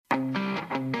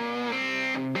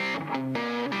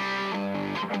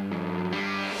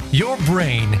Your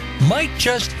brain might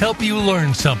just help you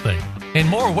learn something in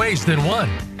more ways than one.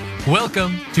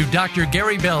 Welcome to Dr.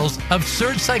 Gary Bell's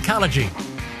Absurd Psychology.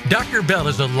 Dr. Bell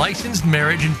is a licensed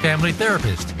marriage and family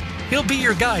therapist. He'll be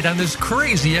your guide on this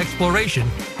crazy exploration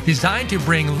designed to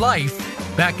bring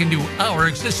life back into our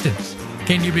existence.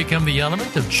 Can you become the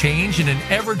element of change in an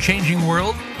ever-changing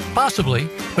world? Possibly,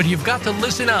 but you've got to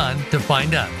listen on to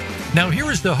find out. Now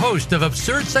here is the host of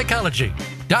Absurd Psychology,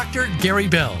 Dr. Gary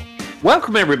Bell.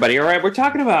 Welcome, everybody. All right, we're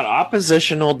talking about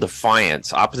oppositional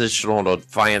defiance. Oppositional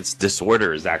defiance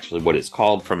disorder is actually what it's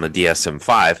called from the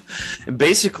DSM-5. And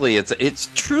basically, it's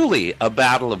truly a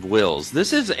battle of wills.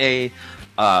 This is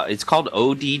it's called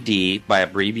ODD by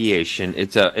abbreviation.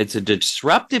 It's a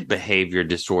disruptive behavior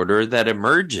disorder that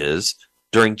emerges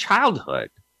during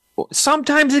childhood.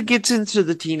 Sometimes it gets into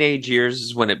the teenage years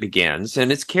is when it begins,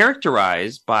 and it's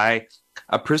characterized by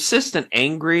a persistent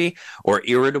angry or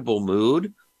irritable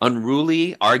mood,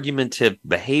 unruly, argumentative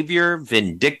behavior,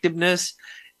 vindictiveness,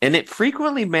 and it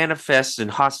frequently manifests in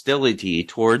hostility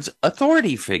towards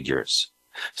authority figures.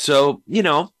 So,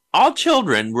 all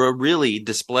children will really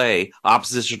display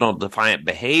oppositional defiant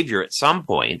behavior at some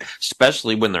point,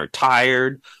 especially when they're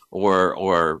tired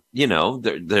or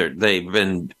they've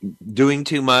been doing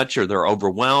too much or they're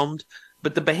overwhelmed.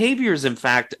 But the behavior is, in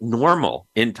fact, normal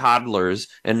in toddlers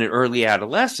and in early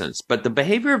adolescence. But the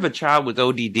behavior of a child with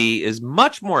ODD is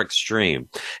much more extreme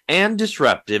and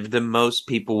disruptive than most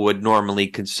people would normally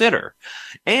consider.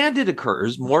 And it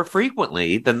occurs more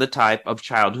frequently than the type of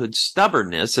childhood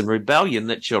stubbornness and rebellion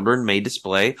that children may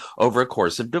display over a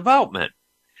course of development.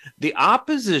 The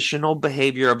oppositional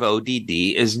behavior of ODD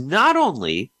is not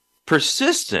only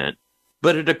persistent,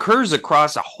 but it occurs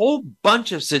across a whole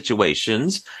bunch of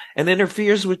situations and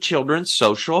interferes with children's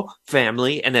social,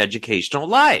 family, and educational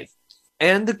life.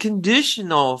 And the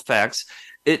conditional effects,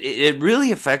 it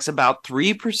really affects about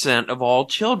 3% of all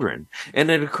children. And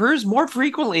it occurs more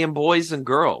frequently in boys than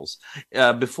girls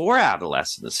before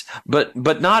adolescence, but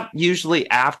not usually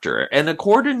after. And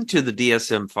according to the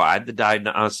DSM-5, the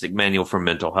Diagnostic Manual for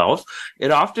Mental Health,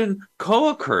 it often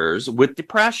co-occurs with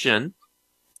depression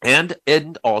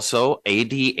and also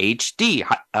ADHD,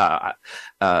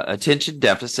 attention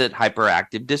deficit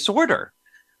hyperactive disorder,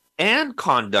 and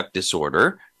conduct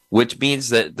disorder, which means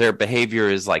that their behavior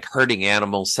is like hurting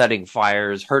animals, setting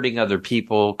fires, hurting other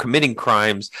people, committing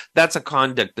crimes. That's a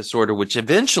conduct disorder, which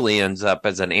eventually ends up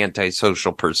as an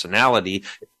antisocial personality.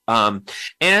 And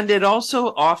it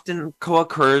also often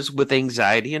co-occurs with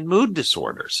anxiety and mood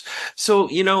disorders. So,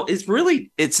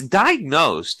 it's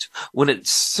diagnosed when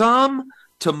it's some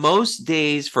to most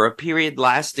days for a period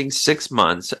lasting 6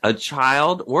 months, a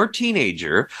child or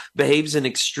teenager behaves in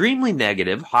extremely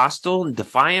negative, hostile, and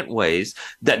defiant ways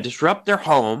that disrupt their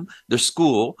home, their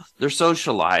school, their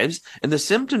social lives, and the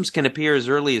symptoms can appear as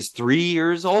early as 3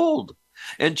 years old.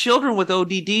 And children with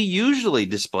ODD usually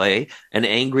display an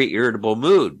angry, irritable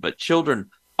mood, but children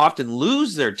often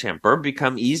lose their temper,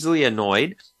 become easily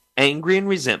annoyed, angry, and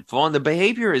resentful, and the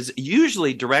behavior is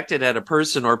usually directed at a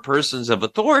person or persons of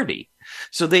authority.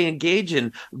 So they engage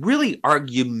in really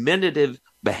argumentative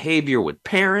behavior with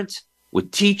parents,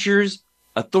 with teachers,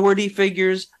 authority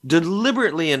figures,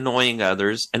 deliberately annoying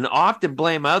others, and often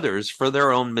blame others for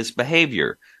their own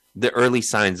misbehavior, the early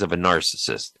signs of a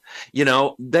narcissist.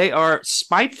 They are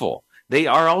spiteful. They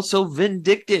are also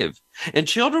vindictive. And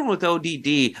children with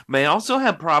ODD may also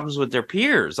have problems with their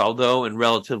peers, although in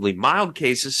relatively mild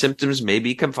cases, symptoms may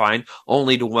be confined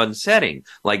only to one setting,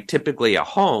 like typically a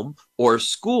home or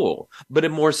school. But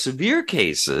in more severe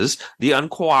cases, the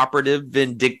uncooperative,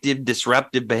 vindictive,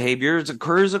 disruptive behaviors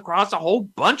occurs across a whole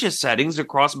bunch of settings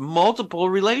across multiple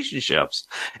relationships.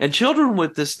 And children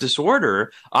with this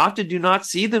disorder often do not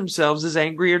see themselves as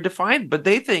angry or defiant, but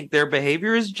they think their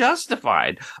behavior is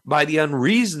justified by the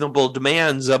unreasonable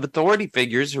demands of authority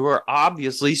figures who are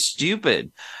obviously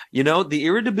stupid. The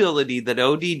irritability that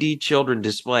ODD children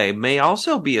display may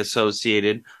also be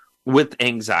associated with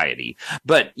anxiety.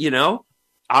 But,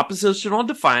 oppositional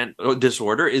defiant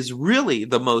disorder is really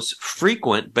the most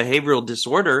frequent behavioral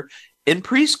disorder in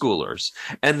preschoolers.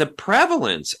 And the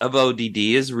prevalence of ODD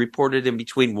is reported in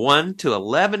between 1 to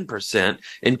 11%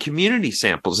 in community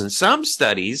samples. And some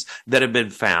studies that have been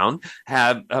found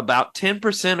have about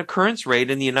 10% occurrence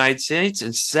rate in the United States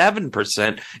and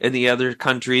 7% in the other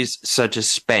countries such as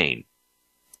Spain.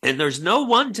 And there's no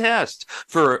one test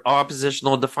for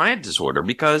oppositional defiant disorder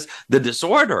because the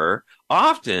disorder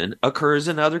often occurs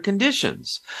in other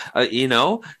conditions.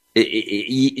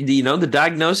 The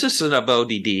diagnosis of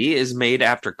ODD is made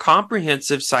after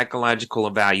comprehensive psychological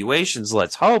evaluations,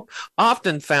 let's hope,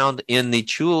 often found in the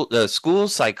school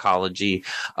psychology,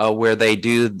 where they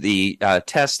do the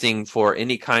testing for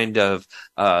any kind of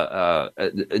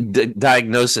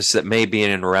diagnosis that may be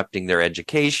interrupting their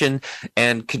education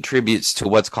and contributes to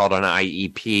what's called an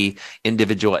IEP,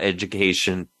 individual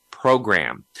education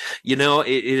program. It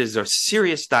is a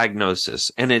serious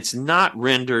diagnosis, and it's not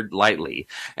rendered lightly.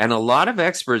 And a lot of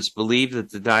experts believe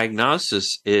that the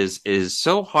diagnosis is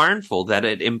so harmful that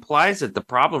it implies that the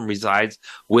problem resides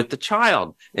with the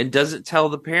child and doesn't tell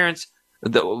the parents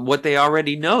what they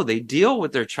already know. They deal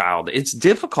with their child. It's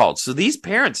difficult. So these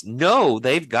parents know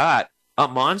they've got a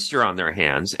monster on their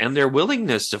hands, and their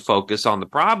willingness to focus on the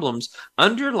problems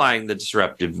underlying the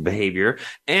disruptive behavior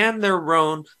and their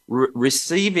own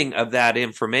receiving of that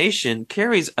information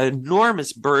carries an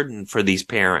enormous burden for these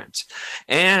parents.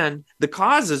 And the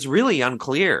cause is really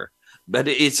unclear, but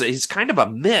it's kind of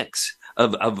a mix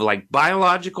of like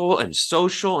biological and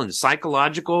social and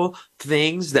psychological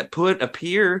things that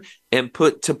appear and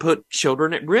put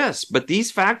children at risk. But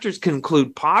these factors can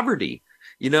include poverty.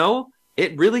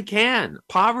 It really can.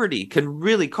 Poverty can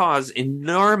really cause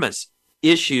enormous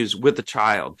issues with a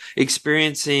child,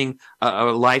 experiencing a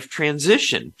life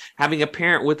transition, having a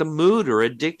parent with a mood or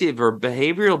addictive or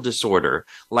behavioral disorder,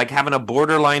 like having a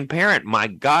borderline parent, my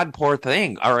God, poor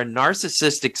thing, or a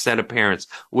narcissistic set of parents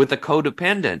with a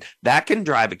codependent. That can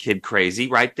drive a kid crazy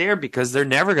right there, because they're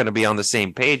never going to be on the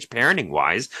same page parenting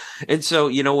wise. And so,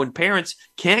 when parents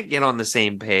can't get on the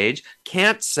same page,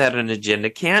 can't set an agenda,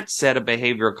 can't set a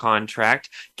behavioral contract,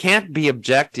 can't be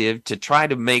objective to try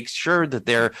to make sure that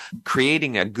they're creating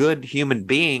a good human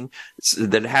being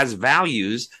that has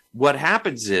values, what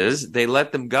happens is they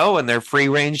let them go and they're free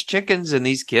range chickens, and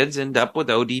these kids end up with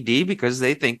ODD because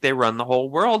they think they run the whole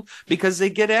world because they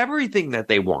get everything that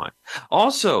they want.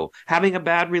 Also, having a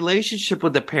bad relationship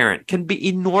with the parent can be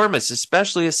enormous,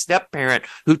 especially a step parent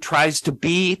who tries to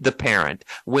be the parent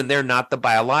when they're not the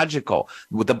biological.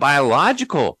 The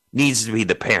biological needs to be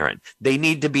the parent. They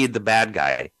need to be the bad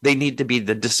guy. They need to be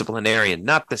the disciplinarian,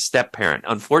 not the step parent.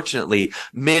 Unfortunately,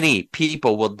 many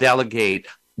people will delegate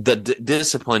the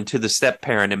discipline to the step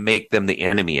parent and make them the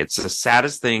enemy. It's the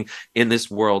saddest thing in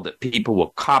this world that people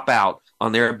will cop out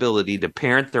on their ability to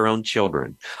parent their own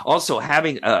children. Also,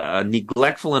 having a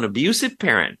neglectful and abusive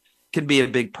parent can be a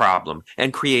big problem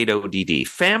and create ODD.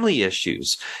 Family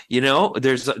issues,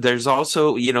 there's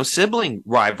also, sibling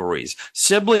rivalries,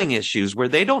 sibling issues where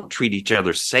they don't treat each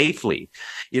other safely.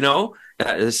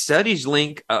 Studies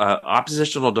link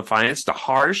oppositional defiance to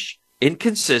harsh,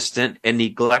 inconsistent, and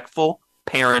neglectful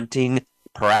parenting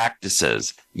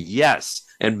practices. Yes.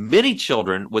 And many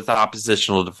children with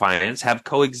oppositional defiance have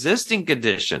coexisting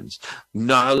conditions.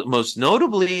 Most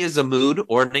notably is a mood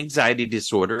or an anxiety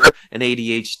disorder, an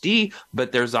ADHD,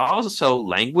 but there's also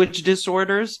language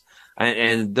disorders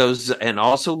and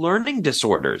also learning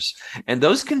disorders. And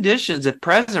those conditions at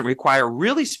present require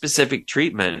really specific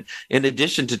treatment in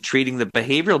addition to treating the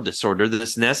behavioral disorder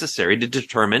that's necessary to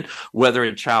determine whether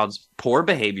a child's poor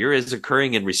behavior is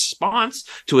occurring in response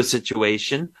to a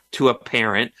situation, to a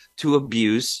parent, to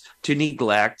abuse, to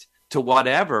neglect, to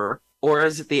whatever, or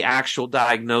is it the actual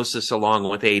diagnosis along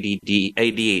with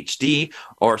ADHD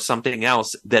or something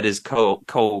else that is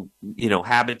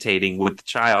habitating with the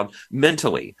child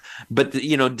mentally? But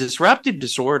disruptive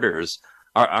disorders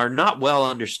are not well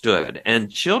understood,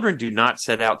 and children do not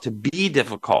set out to be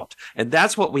difficult. And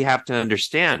that's what we have to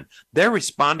understand. They're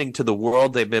responding to the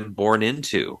world they've been born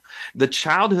into. The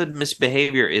childhood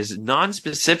misbehavior is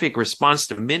non-specific response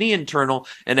to many internal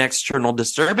and external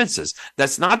disturbances.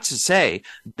 That's not to say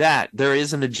that there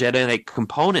isn't a genetic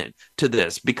component to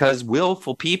this, because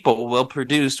willful people will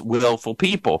produce willful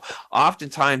people.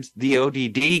 Oftentimes, the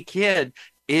ODD kid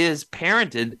is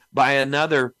parented by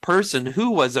another person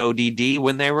who was ODD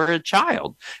when they were a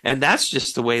child. And that's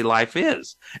just the way life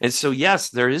is. And so, yes,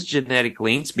 there is genetic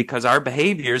links because our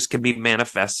behaviors can be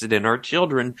manifested in our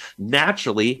children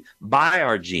naturally by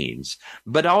our genes.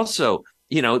 But also,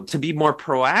 to be more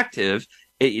proactive,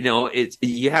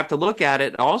 you have to look at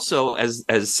it also as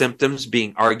symptoms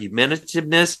being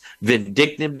argumentativeness,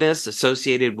 vindictiveness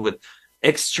associated with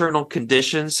external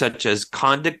conditions such as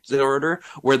conduct disorder,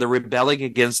 where they're rebelling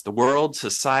against the world,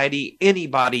 society,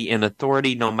 anybody in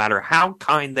authority, no matter how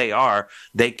kind they are,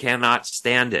 they cannot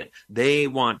stand it. They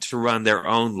want to run their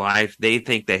own life. They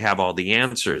think they have all the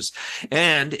answers.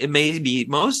 And it may be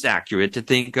most accurate to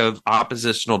think of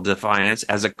oppositional defiance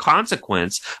as a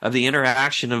consequence of the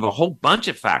interaction of a whole bunch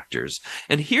of factors.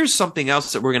 And here's something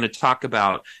else that we're going to talk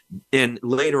about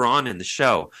later on in the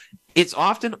show. It's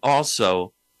often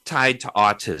also tied to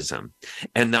autism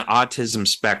and the autism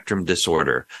spectrum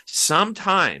disorder.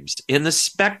 Sometimes in the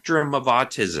spectrum of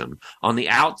autism, on the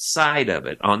outside of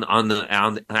it, on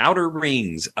the outer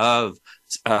rings of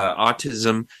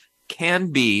autism,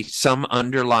 can be some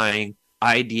underlying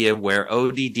idea where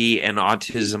ODD and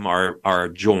autism are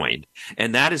joined.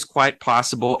 And that is quite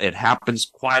possible. It happens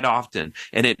quite often.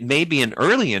 And it may be an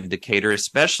early indicator,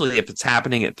 especially if it's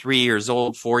happening at 3 years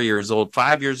old, 4 years old,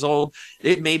 5 years old.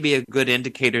 It may be a good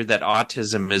indicator that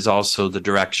autism is also the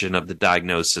direction of the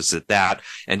diagnosis at that.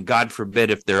 And God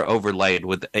forbid if they're overlaid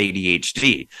with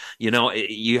ADHD.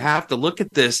 You have to look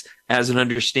at this as an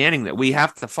understanding that we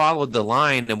have to follow the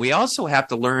line, and we also have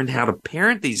to learn how to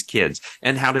parent these kids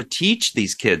and how to teach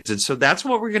these kids. And so that's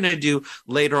what we're going to do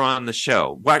later on the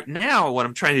show. Right now, what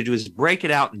I'm trying to do is break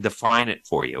it out and define it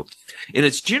for you. And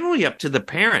it's generally up to the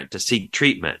parent to seek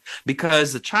treatment,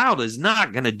 because the child is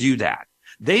not going to do that.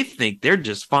 They think they're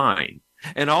just fine.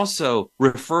 And also,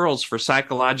 referrals for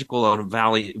psychological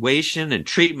evaluation and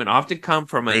treatment often come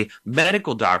from a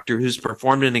medical doctor who's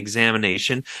performed an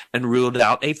examination and ruled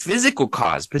out a physical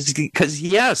cause. Because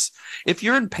yes, if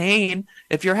you're in pain,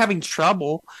 if you're having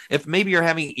trouble, if maybe you're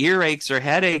having earaches or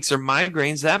headaches or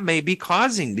migraines, that may be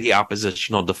causing the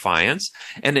oppositional defiance,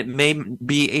 and it may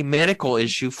be a medical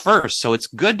issue first. So it's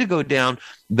good to go down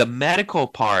the medical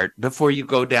part before you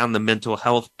go down the mental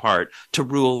health part to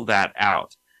rule that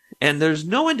out. And there's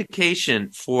no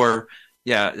indication for,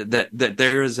 that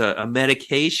there is a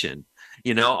medication.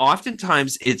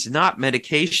 Oftentimes it's not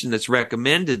medication that's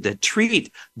recommended to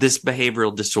treat this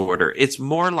behavioral disorder. It's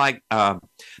more like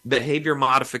behavior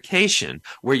modification,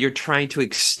 where you're trying to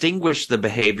extinguish the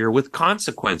behavior with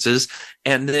consequences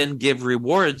and then give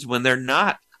rewards when they're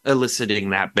not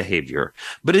eliciting that behavior.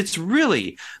 But it's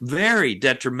really very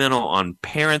detrimental on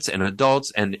parents and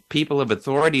adults and people of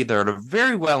authority that are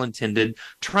very well intended,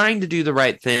 trying to do the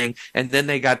right thing, and then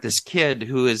they got this kid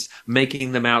who is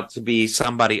making them out to be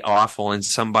somebody awful and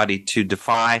somebody to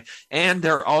defy, and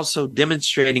they're also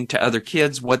demonstrating to other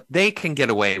kids what they can get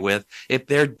away with if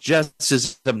they're just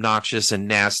as obnoxious and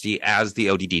nasty as the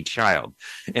ODD child.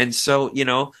 And so,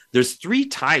 there's 3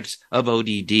 types of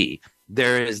ODD.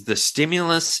 There is the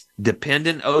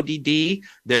stimulus-dependent ODD.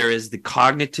 There is the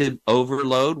cognitive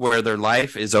overload, where their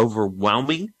life is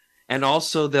overwhelming, and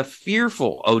also the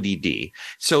fearful ODD.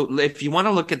 So if you want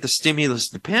to look at the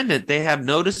stimulus-dependent, they have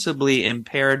noticeably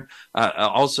impaired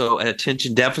also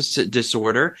attention deficit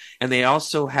disorder, and they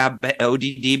also have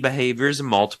ODD behaviors in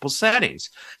multiple settings.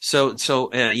 So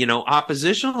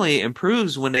oppositionally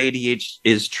improves when ADHD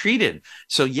is treated.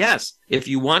 So yes, if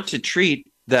you want to treat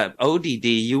the ODD,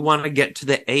 you want to get to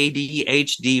the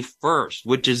ADHD first,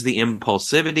 which is the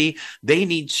impulsivity. They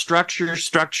need structure,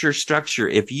 structure, structure.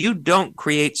 If you don't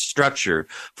create structure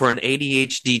for an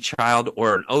ADHD child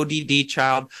or an ODD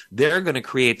child, they're going to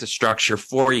create the structure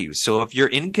for you. So if you're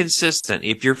inconsistent,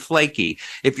 if you're flaky,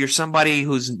 if you're somebody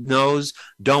whose no's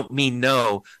don't mean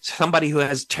no, somebody who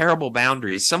has terrible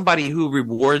boundaries, somebody who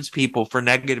rewards people for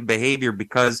negative behavior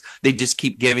because they just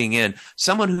keep giving in,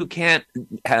 someone who can't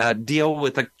deal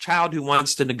with a child who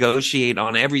wants to negotiate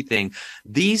on everything,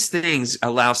 these things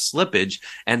allow slippage,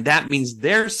 and that means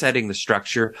they're setting the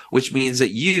structure, which means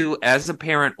that you, as a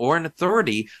parent or an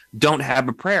authority, don't have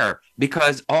a prayer,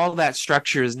 because all that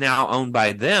structure is now owned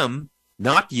by them,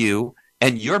 not you.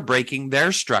 And you're breaking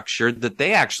their structure that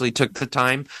they actually took the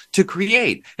time to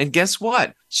create. And guess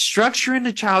what? Structure in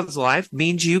a child's life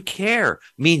means you care,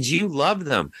 means you love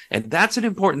them. And that's an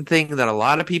important thing that a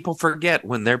lot of people forget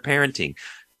when they're parenting.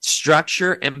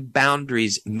 Structure and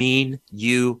boundaries mean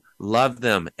you love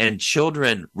them, and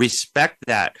children respect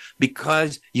that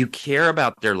because you care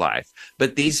about their life.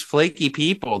 But these flaky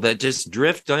people that just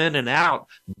drift in and out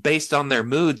based on their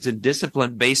moods and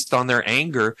discipline based on their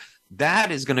anger,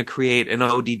 that is going to create an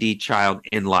ODD child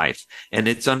in life. And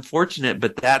it's unfortunate,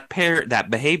 but that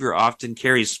behavior often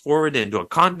carries forward into a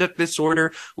conduct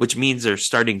disorder, which means they're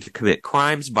starting to commit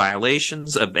crimes,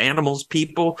 violations of animals,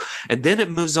 people. And then it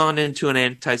moves on into an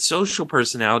antisocial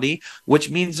personality, which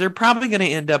means they're probably going to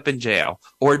end up in jail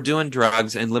or doing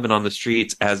drugs and living on the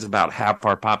streets, as about half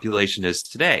our population is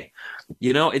today.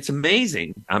 It's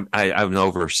amazing. I'm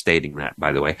overstating that,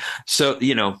 by the way. So,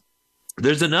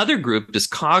 there's another group, this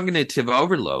cognitive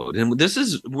overload, and this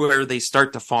is where they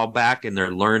start to fall back in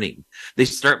their learning. They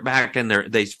fall back in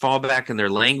their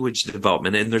language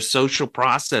development and their social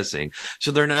processing.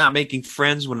 So they're not making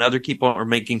friends when other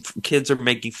kids are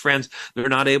making friends. They're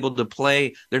not able to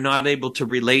play. They're not able to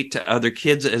relate to other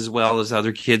kids as well as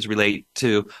other kids relate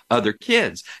to other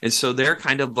kids. And so they're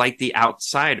kind of like the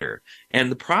outsider.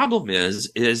 And the problem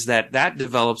is that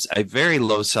develops a very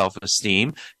low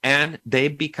self-esteem, and they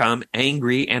become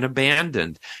angry and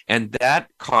abandoned. And that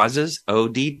causes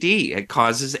ODD. It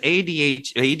causes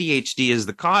ADHD. ADHD is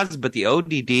the cause, but the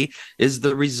ODD is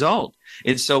the result.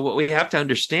 And so what we have to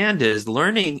understand is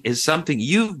learning is something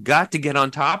you've got to get on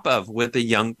top of with a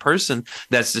young person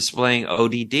that's displaying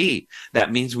ODD.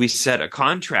 That means we set a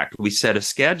contract, we set a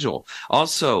schedule.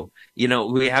 Also,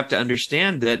 we have to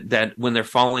understand that when they're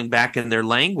falling back in their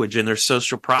language and their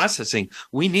social processing,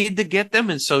 we need to get them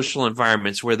in social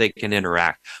environments where they can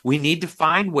interact. We need to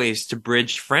find ways to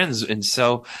bridge friends. And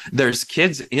so there's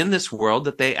kids in this world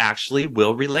that they actually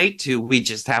will relate to. We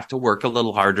just have to work a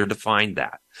little harder to find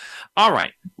that. All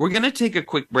right, we're going to take a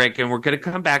quick break, and we're going to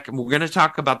come back, and we're going to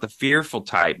talk about the fearful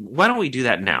type. Why don't we do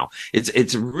that now?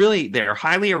 It's really, they're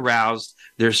highly aroused,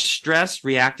 they're stressed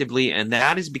reactively, and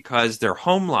that is because their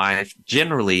home life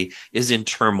generally is in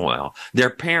turmoil. Their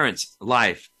parents'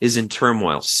 life is in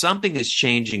turmoil. Something is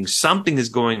changing, something is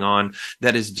going on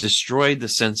that has destroyed the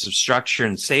sense of structure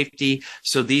and safety.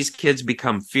 So these kids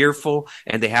become fearful,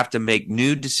 and they have to make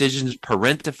new decisions,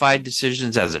 parentified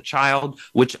decisions as a child,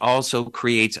 which also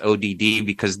creates ODD,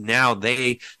 because now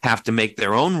they have to make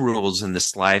their own rules in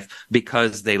this life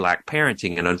because they lack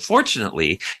parenting. And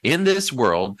unfortunately, in this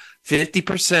world,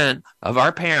 50% of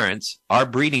our parents are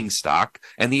breeding stock,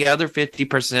 and the other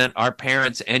 50% are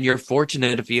parents. And you're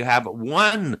fortunate if you have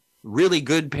one really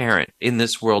good parent in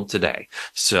this world today.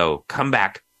 So come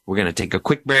back. We're going to take a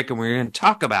quick break, and we're going to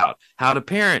talk about how to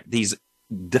parent these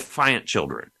defiant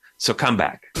children. So come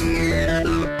back.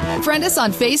 Friend us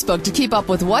on Facebook to keep up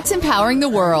with what's empowering the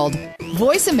world.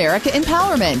 Voice America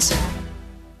Empowerment.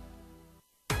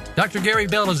 Dr. Gary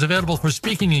Bell is available for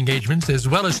speaking engagements as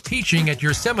well as teaching at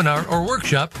your seminar or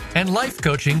workshop and life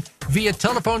coaching via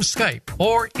telephone, Skype,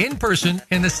 or in person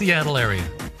in the Seattle area.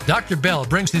 Dr. Bell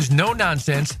brings his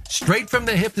no-nonsense,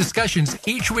 straight-from-the-hip discussions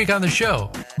each week on the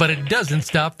show, but it doesn't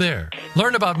stop there.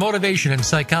 Learn about motivation and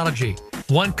psychology,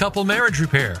 one-couple marriage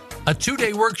repair, a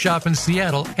 2-day workshop in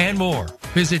Seattle, and more.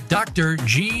 Visit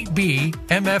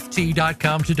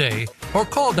drgbmft.com today or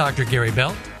call Dr. Gary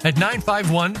Bell at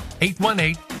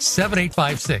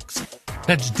 951-818-7856.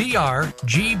 That's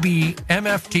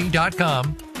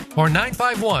drgbmft.com or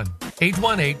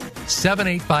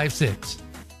 951-818-7856.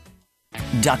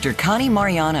 Dr. Connie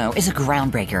Mariano is a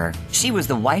groundbreaker. She was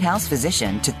the White House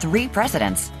physician to 3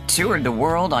 presidents, toured the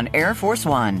world on Air Force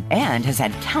One, and has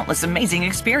had countless amazing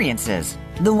experiences.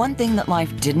 The one thing that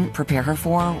life didn't prepare her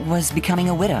for was becoming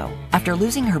a widow. After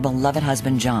losing her beloved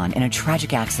husband John in a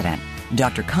tragic accident,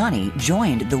 Dr. Connie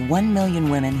joined the 1 million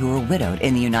women who are widowed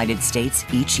in the United States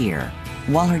each year.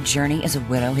 While her journey as a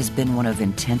widow has been one of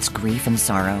intense grief and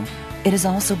sorrow, it has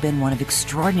also been one of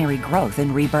extraordinary growth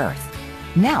and rebirth.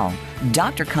 Now,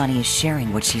 Dr. Connie is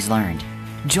sharing what she's learned,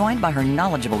 joined by her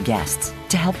knowledgeable guests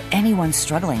to help anyone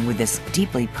struggling with this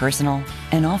deeply personal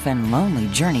and often lonely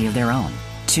journey of their own.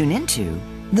 Tune into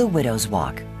The Widow's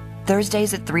Walk,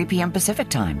 Thursdays at 3 p.m. Pacific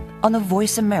Time on the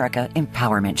Voice America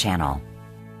Empowerment Channel.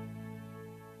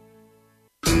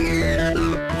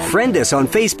 Friend us on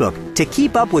Facebook to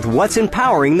keep up with what's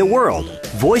empowering the world.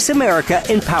 Voice America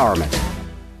Empowerment.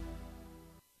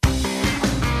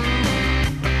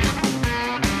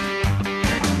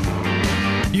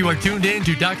 You are tuned in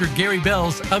to Dr. Gary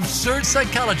Bell's Absurd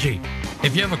Psychology.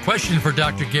 If you have a question for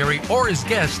Dr. Gary or his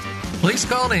guest, please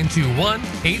call in to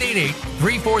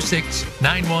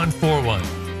 1-888-346-9141.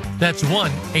 That's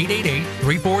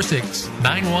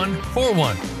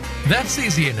 1-888-346-9141. That's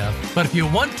easy enough, but if you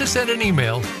want to send an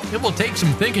email, it will take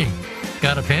some thinking.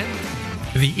 Got a pen?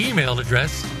 The email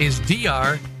address is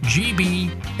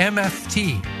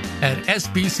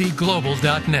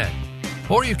drgbmft@sbcglobal.net.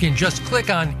 Or you can just click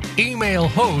on Email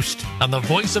Host on the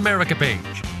Voice America page.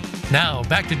 Now,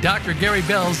 back to Dr. Gary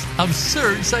Bell's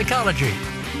Absurd Psychology.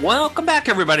 Welcome back,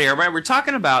 everybody. All right, we're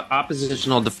talking about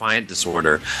oppositional defiant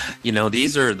disorder.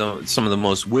 These are some of the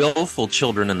most willful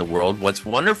children in the world. What's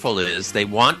wonderful is they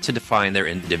want to define their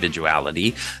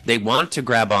individuality. They want to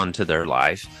grab onto their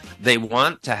life. They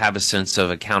want to have a sense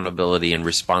of accountability and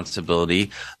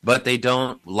responsibility, but they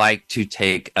don't like to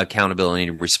take accountability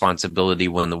and responsibility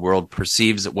when the world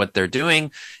perceives that what they're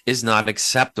doing is not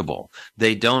acceptable.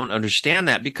 They don't understand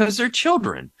that because they're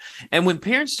children. And when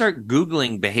parents start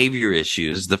Googling behavior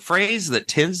issues, the phrase that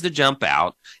tends to jump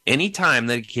out anytime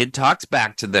that a kid talks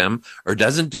back to them or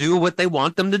doesn't do what they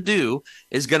want them to do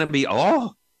is going to be,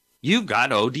 oh, you've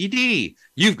got ODD.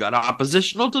 You've got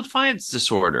oppositional defiance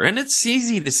disorder. And it's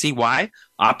easy to see why.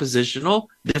 Oppositional,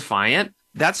 defiant,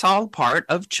 that's all part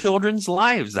of children's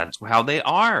lives. That's how they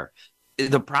are.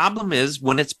 The problem is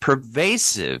when it's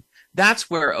pervasive, That's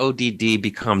where ODD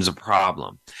becomes a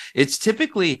problem. It's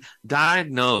typically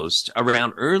diagnosed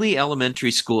around early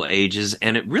elementary school ages,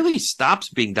 and it really stops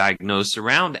being diagnosed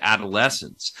around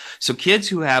adolescence. So kids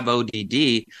who have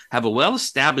ODD have a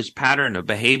well-established pattern of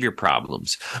behavior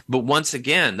problems. But once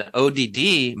again, the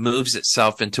ODD moves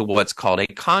itself into what's called a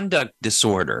conduct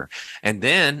disorder. And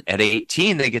then at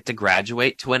 18, they get to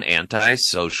graduate to an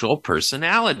antisocial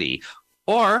personality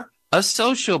or a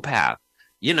sociopath.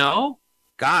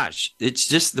 Gosh, it's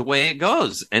just the way it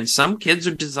goes. And some kids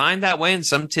are designed that way, and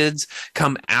some kids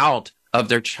come out of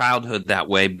their childhood that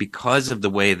way because of the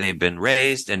way they've been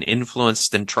raised and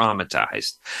influenced and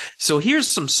traumatized. So here's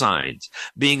some signs: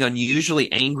 being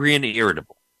unusually angry and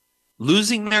irritable,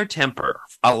 losing their temper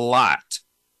a lot,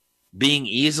 being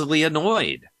easily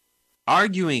annoyed,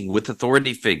 arguing with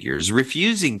authority figures,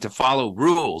 refusing to follow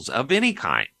rules of any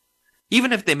kind,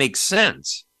 even if they make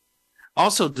sense.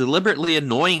 Also, deliberately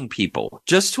annoying people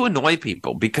just to annoy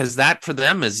people, because that for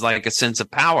them is like a sense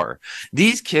of power.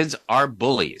 These kids are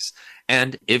bullies.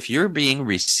 And if you're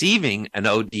receiving an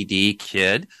ODD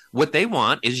kid, what they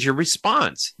want is your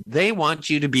response. They want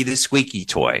you to be the squeaky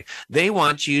toy. They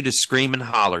want you to scream and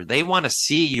holler. They want to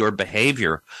see your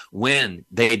behavior when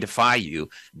they defy you.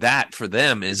 That for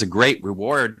them is a great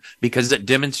reward, because it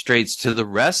demonstrates to the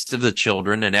rest of the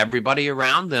children and everybody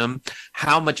around them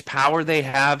how much power they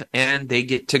have, and they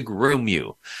get to groom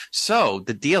you. So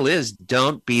the deal is,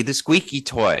 don't be the squeaky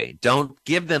toy. Don't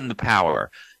give them the power.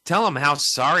 Tell them how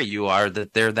sorry you are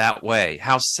that they're that way,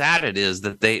 how sad it is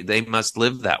that they must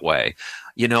live that way.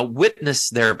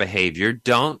 Witness their behavior.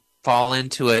 Don't fall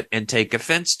into it and take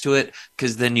offense to it,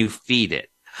 because then you feed it.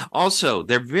 Also,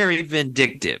 they're very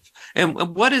vindictive.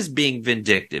 And what is being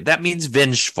vindictive? That means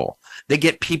vengeful. They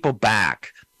get people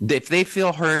back. If they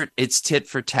feel hurt, it's tit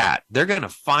for tat. They're going to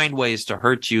find ways to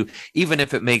hurt you, even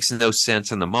if it makes no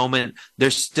sense in the moment.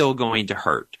 They're still going to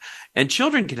hurt. And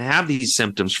children can have these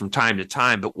symptoms from time to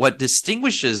time, but what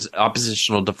distinguishes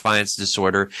oppositional defiance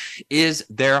disorder is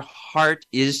their heart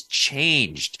is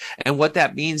changed. And what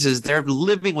that means is they're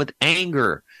living with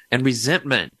anger and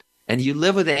resentment. And you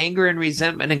live with anger and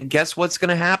resentment, and guess what's going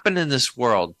to happen in this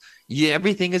world?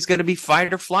 Everything is going to be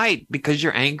fight or flight, because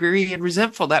you're angry and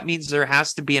resentful. That means there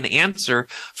has to be an answer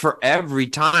for every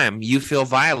time you feel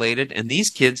violated, and these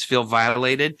kids feel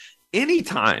violated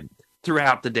anytime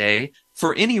throughout the day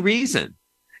for any reason.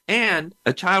 And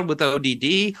a child with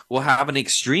ODD will have an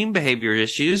extreme behavior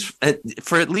issues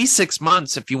for at least 6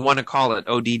 months, if you want to call it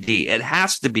ODD. It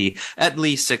has to be at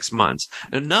least 6 months.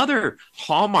 Another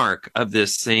hallmark of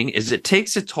this thing is it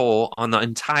takes a toll on the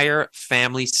entire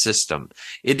family system.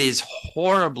 It is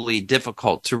horribly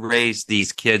difficult to raise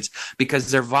these kids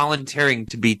because they're volunteering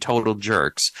to be total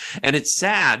jerks. And it's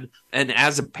sad. And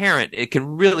as a parent, it can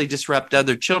really disrupt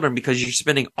other children, because you're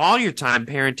spending all your time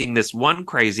parenting this one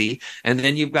crazy, and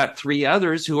then you've got 3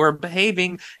 others who are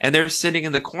behaving, and they're sitting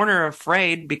in the corner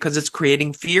afraid, because it's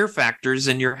creating fear factors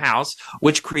in your house,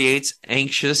 which creates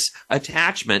anxious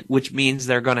attachment, which means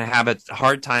they're going to have a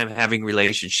hard time having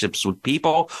relationships with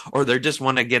people, or they just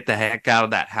want to get the heck out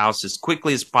of that house as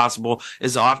quickly as possible,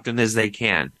 as often as they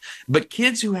can. But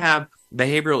kids who have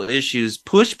behavioral issues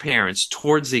push parents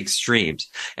towards the extremes,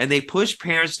 and they push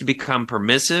parents to become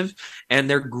permissive, and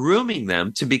they're grooming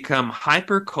them to become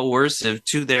hyper coercive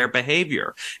to their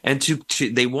behavior. And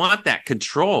they want that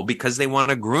control, because they want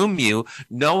to groom you,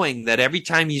 knowing that every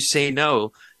time you say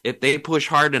no, if they push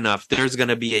hard enough, there's going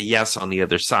to be a yes on the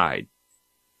other side.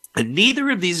 And neither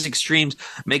of these extremes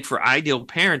make for ideal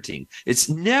parenting. It's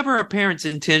never a parent's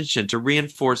intention to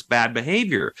reinforce bad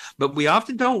behavior, but we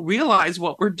often don't realize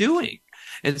what we're doing.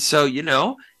 And so,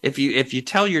 if you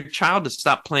tell your child to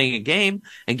stop playing a game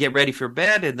and get ready for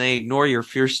bed, and they ignore your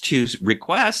first 2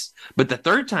 requests, but the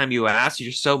third time you ask,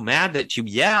 you're so mad that you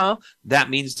yell, that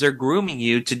means they're grooming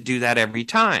you to do that every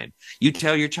time. You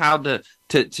tell your child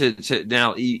to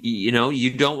now,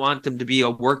 you don't want them to be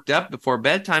worked up before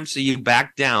bedtime, so you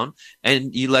back down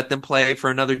and you let them play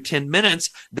for another 10 minutes.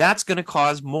 That's going to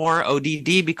cause more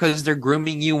ODD, because they're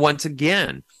grooming you once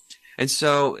again. And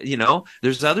so,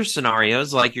 there's other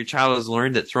scenarios, like your child has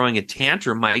learned that throwing a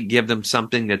tantrum might give them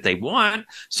something that they want,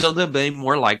 so they'll be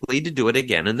more likely to do it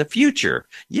again in the future.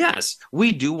 Yes,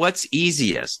 we do what's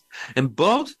easiest. And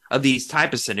both of these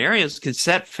type of scenarios can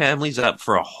set families up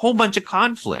for a whole bunch of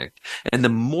conflict. And the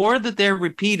more that they're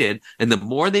repeated, and the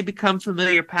more they become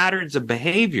familiar patterns of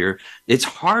behavior, it's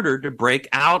harder to break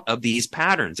out of these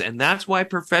patterns. And that's why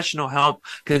professional help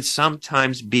can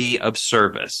sometimes be of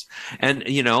service. And,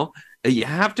 you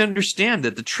have to understand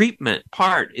that the treatment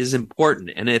part is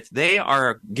important. And if they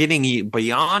are getting you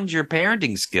beyond your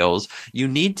parenting skills, you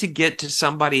need to get to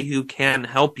somebody who can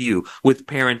help you with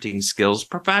parenting skills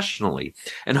professionally.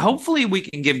 And hopefully we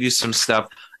can give you some stuff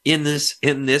in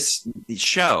this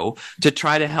show to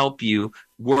try to help you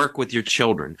work with your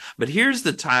children. But here's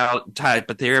the type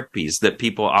of therapies that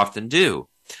people often do: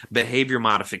 behavior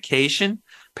modification,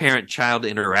 parent-child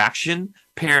interaction,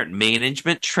 parent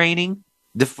management training,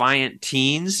 defiant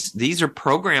teens. These are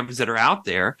programs that are out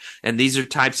there, and these are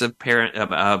types of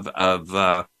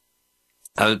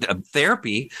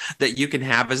therapy that you can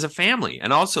have as a family.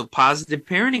 And also positive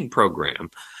parenting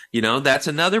program. That's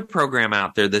another program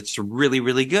out there that's really,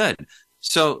 really good.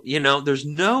 So, there's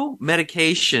no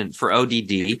medication for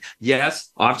ODD.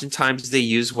 Yes, oftentimes they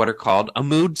use what are called a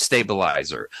mood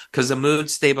stabilizer, because a mood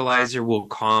stabilizer will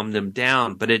calm them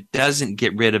down, but it doesn't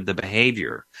get rid of the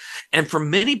behavior. And for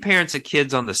many parents of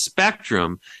kids on the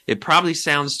spectrum, it probably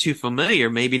sounds too familiar,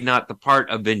 maybe not the part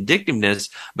of vindictiveness,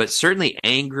 but certainly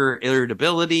anger,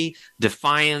 irritability,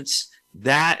 defiance,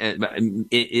 that,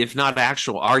 if not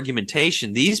actual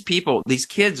argumentation. These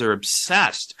kids are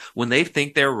obsessed. When they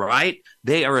think they're right,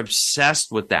 they are obsessed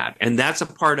with that. And that's a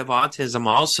part of autism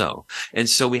also. And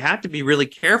so we have to be really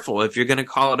careful. If you're going to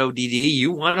call it ODD,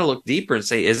 you want to look deeper and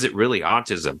say, is it really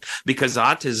autism? Because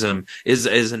autism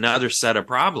is another set of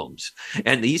problems.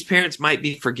 And these parents might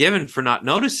be forgiven for not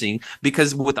noticing,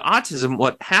 because with autism,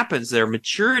 what happens, their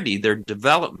maturity, their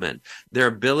development, their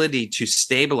ability to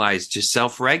stabilize, to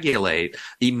self-regulate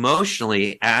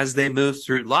emotionally as they move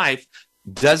through life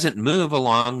doesn't move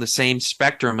along the same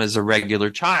spectrum as a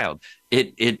regular child.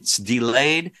 It's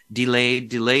delayed,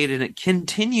 and it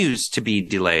continues to be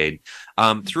delayed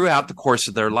throughout the course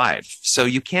of their life. So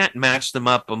you can't match them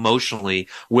up emotionally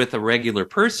with a regular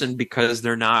person, because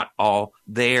they're not all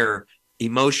there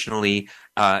emotionally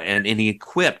and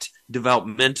equipped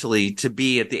developmentally to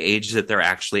be at the age that they're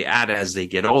actually at as they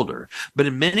get older. But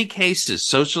in many cases,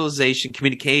 socialization,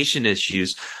 communication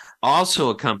issues also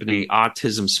accompany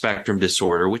autism spectrum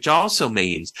disorder, which also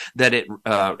means that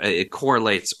it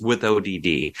correlates with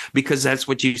ODD, because that's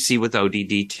what you see with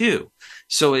ODD too.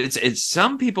 So it's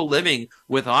some people living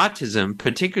with autism,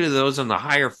 particularly those on the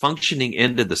higher functioning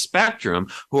end of the spectrum,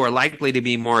 who are likely to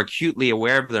be more acutely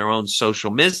aware of their own social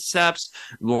missteps,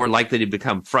 more likely to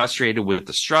become frustrated with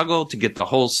the struggle to get the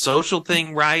whole social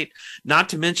thing right, not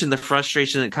to mention the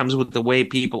frustration that comes with the way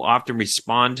people often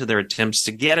respond to their attempts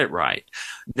to get it right.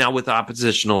 Now, with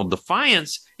oppositional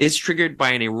defiance, it's triggered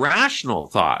by an irrational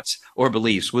thoughts or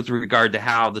beliefs with regard to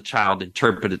how the child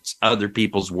interprets other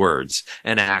people's words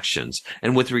and actions.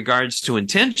 And with regards to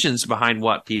intentions behind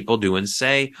what people do and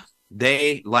say,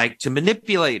 they like to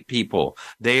manipulate people.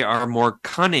 They are more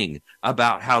cunning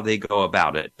about how they go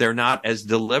about it. They're not as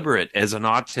deliberate as an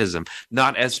autism,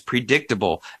 not as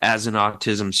predictable as an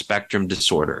autism spectrum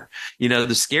disorder.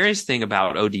 The scariest thing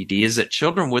about ODD is that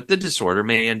children with the disorder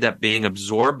may end up being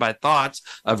absorbed by thoughts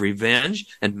of revenge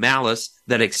and malice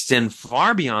that extend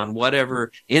far beyond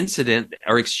whatever incident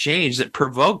or exchange that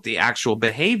provoked the actual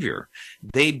behavior.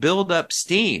 They build up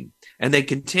steam, and they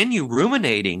continue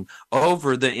ruminating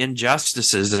over the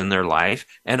injustices in their life.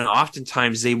 And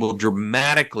oftentimes they will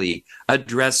dramatically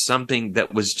address something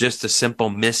that was just a simple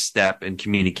misstep in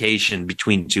communication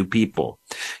between two people.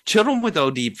 Children with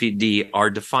ODD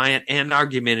are defiant and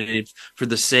argumentative for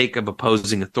the sake of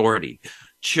opposing authority.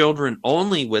 Children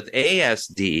only with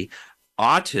ASD,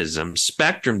 autism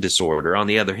spectrum disorder, on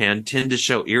the other hand, tend to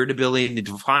show irritability and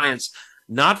defiance,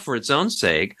 not for its own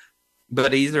sake,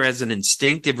 but either as an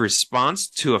instinctive response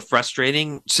to a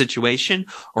frustrating situation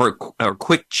or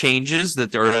quick changes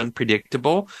that are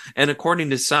unpredictable, and according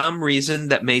to some reason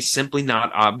that may simply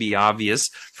not be obvious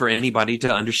for anybody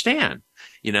to understand.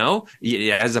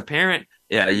 As a parent,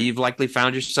 you've likely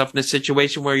found yourself in a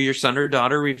situation where your son or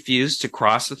daughter refused to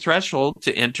cross the threshold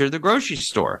to enter the grocery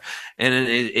store. And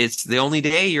it's the only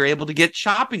day you're able to get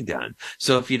shopping done.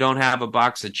 So if you don't have a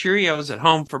box of Cheerios at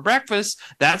home for breakfast,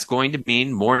 that's going to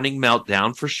mean morning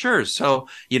meltdown for sure. So,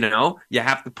 you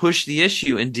have to push the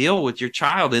issue and deal with your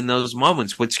child in those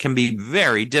moments, which can be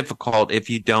very difficult if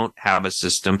you don't have a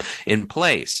system in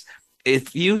place.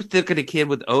 If you look at a kid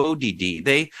with ODD,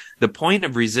 the point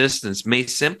of resistance may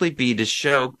simply be to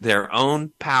show their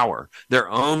own power, their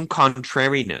own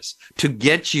contrariness, to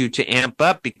get you to amp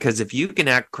up, because if you can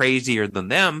act crazier than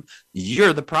them,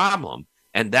 you're the problem.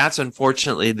 And that's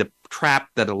unfortunately the trap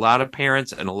that a lot of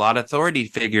parents and a lot of authority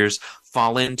figures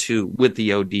fall into with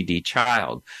the ODD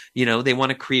child. They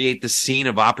want to create the scene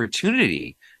of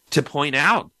opportunity to point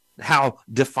out how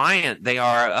defiant they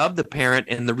are of the parent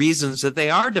and the reasons that they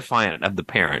are defiant of the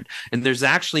parent. And there's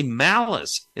actually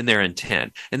malice in their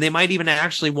intent. And they might even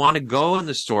actually want to go in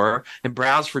the store and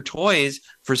browse for toys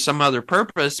for some other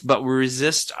purpose, but will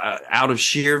resist out of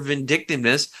sheer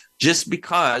vindictiveness just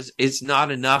because it's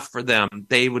not enough for them.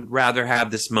 They would rather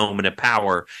have this moment of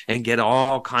power and get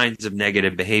all kinds of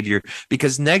negative behavior,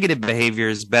 because negative behavior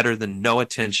is better than no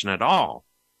attention at all.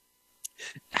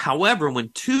 However,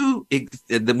 when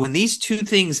these two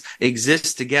things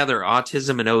exist together,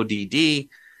 autism and ODD,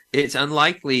 it's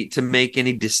unlikely to make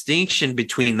any distinction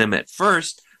between them at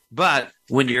first. But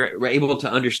when you're able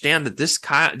to understand that this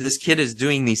kid is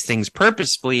doing these things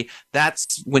purposefully,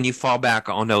 that's when you fall back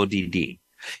on ODD.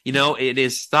 It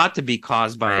is thought to be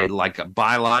caused by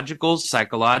biological,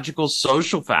 psychological,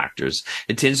 social factors.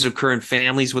 It tends to occur in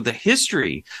families with a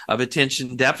history of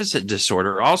attention deficit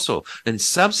disorder, also in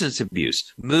substance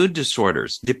abuse, mood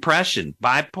disorders, depression,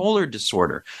 bipolar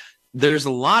disorder. There's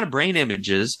a lot of brain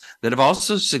images that have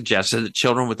also suggested that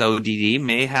children with ODD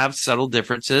may have subtle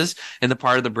differences in the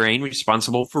part of the brain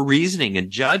responsible for reasoning and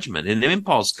judgment and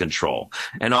impulse control.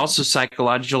 And also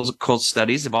psychological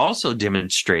studies have also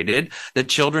demonstrated that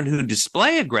children who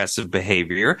display aggressive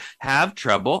behavior have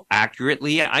trouble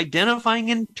accurately identifying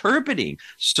and interpreting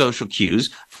social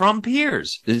cues from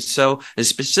peers. And so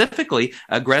specifically,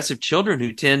 aggressive children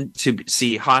who tend to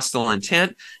see hostile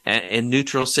intent in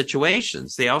neutral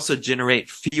situations. They also generate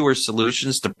fewer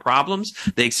solutions to problems.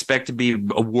 They expect to be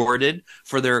awarded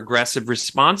for their aggressive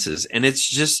responses. And it's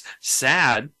just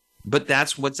sad, but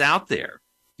that's what's out there.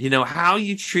 How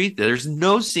you treat that, there's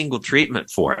no single treatment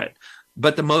for it.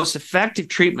 But the most effective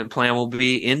treatment plan will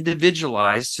be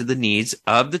individualized to the needs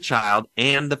of the child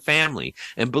and the family.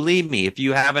 And believe me, if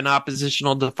you have an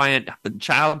oppositional defiant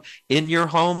child in your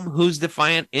home who's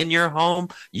defiant in your home,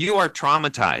 you are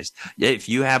traumatized. If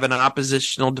you have an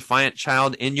oppositional defiant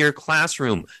child in your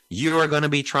classroom, you are going to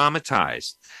be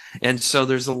traumatized. And so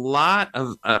there's a lot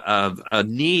of a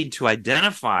need to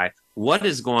identify what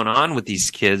is going on with these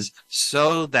kids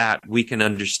so that we can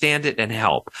understand it and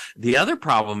help. The other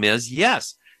problem is,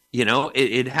 yes,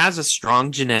 it has a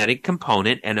strong genetic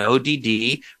component, and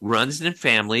ODD runs in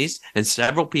families, and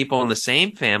several people in the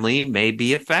same family may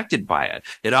be affected by it.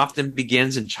 It often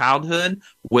begins in childhood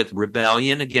with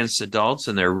rebellion against adults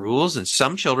and their rules, and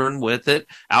some children with it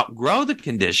outgrow the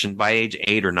condition by age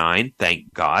 8 or 9,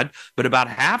 thank God, but about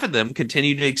half of them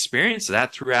continue to experience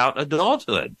that throughout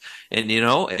adulthood. And,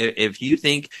 if you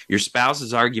think your spouse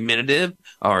is argumentative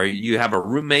or you have a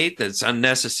roommate that's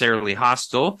unnecessarily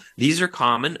hostile, these are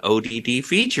common ODD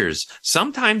features.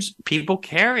 Sometimes people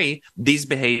carry these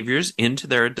behaviors into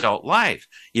their adult life,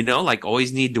 like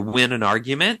always need to win an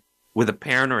argument with a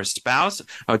parent or a spouse,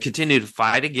 or continue to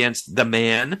fight against the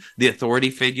man, the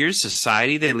authority figures,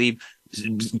 society. They leave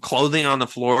clothing on the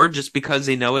floor just because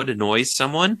they know it annoys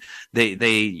someone. They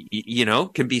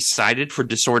can be cited for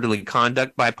disorderly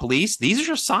conduct by police. These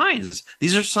are signs.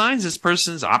 These are signs this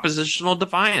person's oppositional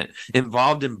defiant,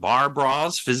 involved in bar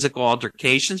brawls, physical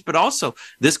altercations, but also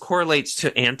this correlates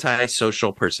to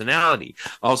antisocial personality.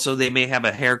 Also, they may have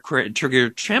a hair-trigger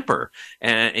temper,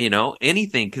 and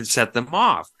anything can set them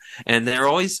off. And they're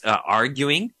always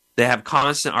arguing. They have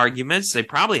constant arguments. They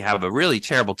probably have a really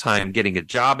terrible time getting a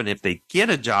job. And if they get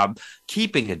a job,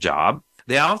 keeping a job.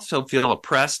 They also feel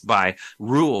oppressed by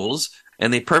rules,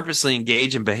 and they purposely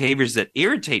engage in behaviors that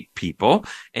irritate people.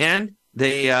 And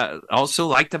they also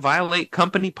like to violate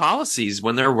company policies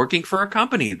when they're working for a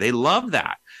company. They love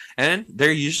that. And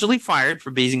they're usually fired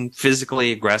for being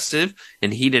physically aggressive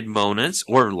in heated moments,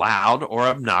 or loud or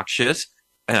obnoxious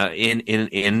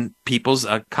in people's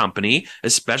company,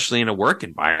 especially in a work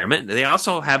environment. They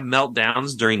also have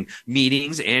meltdowns during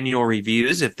meetings, annual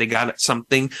reviews. If they got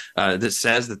something that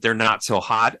says that they're not so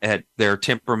hot at their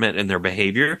temperament and their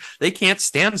behavior, they can't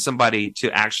stand somebody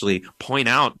to actually point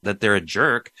out that they're a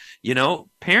jerk.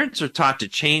 Parents are taught to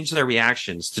change their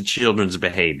reactions to children's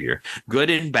behavior, good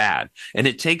and bad, and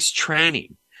it takes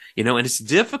training. And it's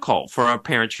difficult for a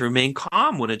parent to remain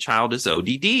calm when a child is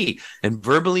ODD and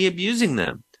verbally abusing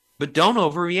them. But don't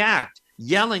overreact.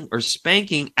 Yelling or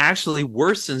spanking actually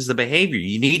worsens the behavior.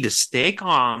 You need to stay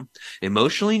calm,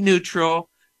 emotionally neutral,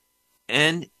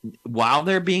 and while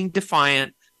they're being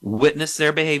defiant, witness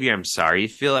their behavior. I'm sorry you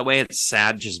feel that way. It's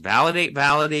sad. Just validate,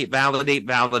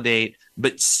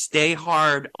 but stay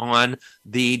hard on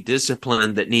the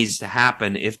discipline that needs to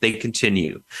happen if they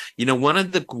continue. One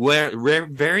of the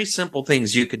very simple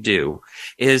things you could do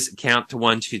is count to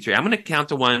 1, 2, 3. I'm going to count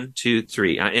to 1, 2,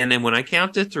 3. And then when I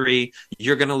count to 3,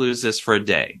 you're going to lose this for a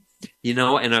day.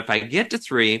 And if I get to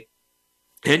 3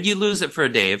 and you lose it for a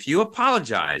day, if you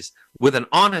apologize with an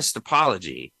honest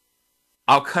apology,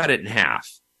 I'll cut it in half.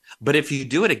 But if you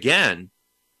do it again,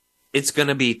 it's going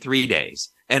to be 3 days.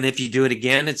 And if you do it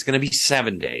again, it's going to be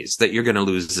 7 days that you're going to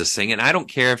lose this thing. And I don't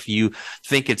care if you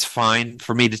think it's fine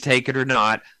for me to take it or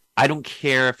not. I don't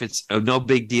care if it's no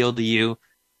big deal to you.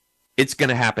 It's going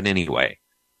to happen anyway.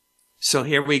 So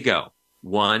here we go.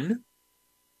 1,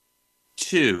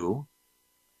 2,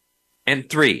 and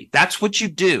 3. That's what you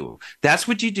do. That's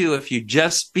what you do if you're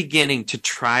just beginning to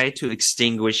try to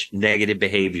extinguish negative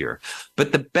behavior.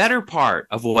 But the better part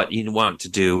of what you want to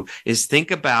do is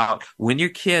think about when your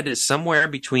kid is somewhere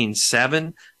between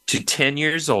 7 to 10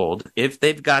 years old, if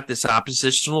they've got this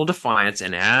oppositional defiance,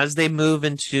 and as they move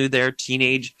into their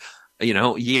teenage,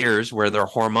 years where they're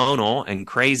hormonal and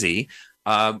crazy,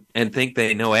 and think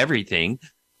they know everything,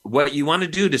 what you want to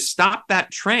do to stop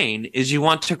that train is you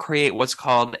want to create what's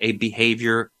called a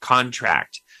behavior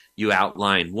contract. You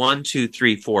outline 1, 2,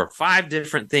 3, 4, 5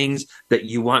 different things that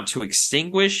you want to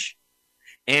extinguish,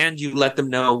 and you let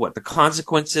them know what the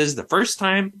consequence is the first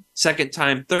time, second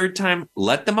time, third time.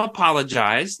 Let them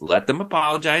apologize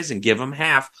and give them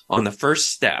half on the first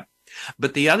step.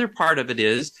 But the other part of it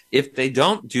is, if they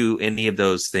don't do any of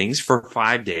those things for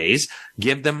 5 days,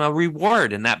 give them a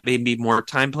reward. And that may be more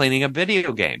time playing a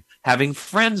video game, having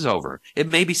friends over.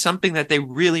 It may be something that they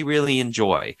really, really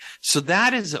enjoy. So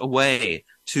that is a way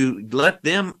to let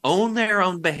them own their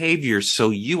own behavior so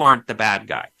you aren't the bad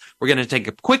guy. We're going to take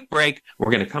a quick break.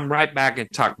 We're going to come right back and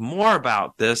talk more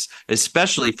about this,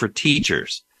 especially for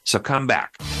teachers. So come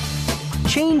back.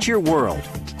 Change your world.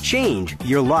 Change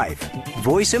your life.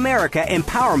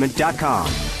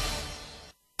 VoiceAmericaEmpowerment.com.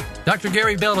 Dr.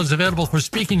 Gary Bell is available for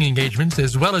speaking engagements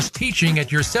as well as teaching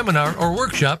at your seminar or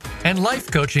workshop and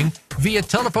life coaching via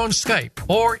telephone, Skype,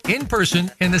 or in person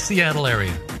in the Seattle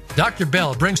area. Dr.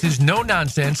 Bell brings his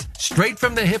no-nonsense,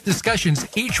 straight-from-the-hip discussions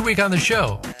each week on the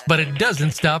show, but it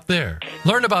doesn't stop there.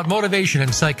 Learn about motivation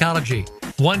and psychology,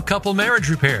 one-couple marriage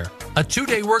repair, a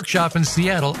 2-day workshop in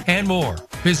Seattle, and more.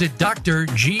 Visit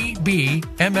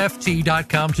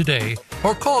drgbmft.com today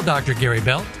or call Dr. Gary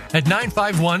Bell at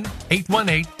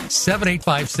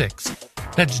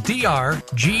 951-818-7856. That's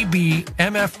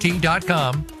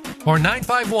drgbmft.com or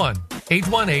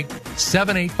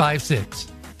 951-818-7856.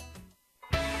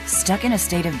 Stuck in a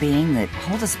state of being that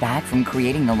holds us back from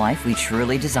creating the life we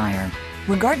truly desire?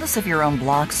 Regardless of your own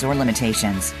blocks or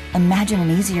limitations, imagine an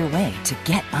easier way to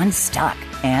get unstuck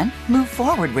and move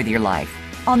forward with your life.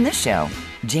 On this show,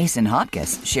 Jason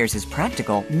Hopkins shares his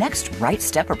practical next right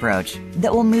step approach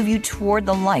that will move you toward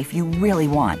the life you really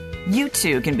want. You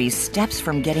too can be steps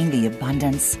from getting the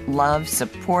abundance, love,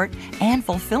 support, and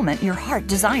fulfillment your heart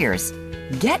desires.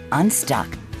 Get unstuck.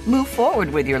 Move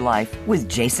forward with your life with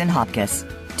Jason Hopkins.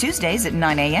 Tuesdays at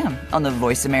 9 a.m. on the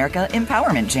Voice America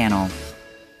Empowerment Channel.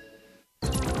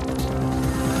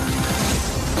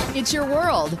 It's your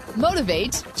world.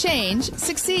 Motivate, change,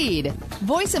 succeed.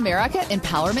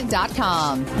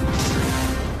 VoiceAmericaEmpowerment.com.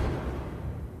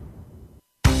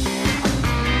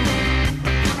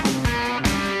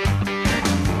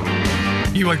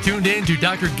 You are tuned in to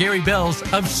Dr. Gary Bell's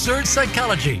Absurd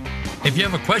Psychology. If you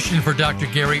have a question for Dr.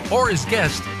 Gary or his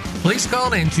guest, please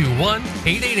call in to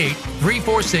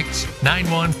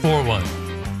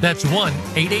 1-888-346-9141. That's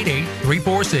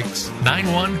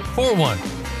 1-888-346-9141.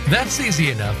 That's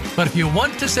easy enough, but if you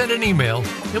want to send an email,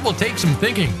 it will take some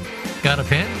thinking. Got a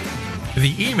pen?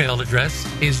 The email address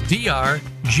is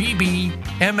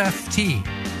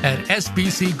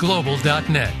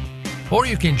drgbmft@sbcglobal.net. Or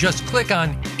you can just click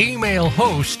on Email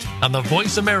Host on the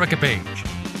Voice America page.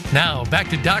 Now, back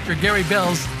to Dr. Gary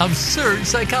Bell's Absurd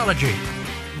Psychology.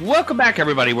 Welcome back,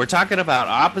 everybody. We're talking about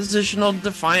oppositional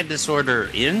defiant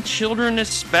disorder in children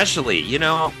especially.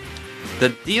 The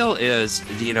deal is,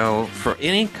 for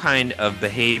any kind of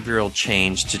behavioral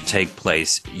change to take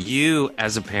place, you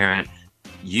as a parent,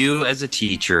 you as a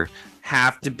teacher,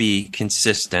 have to be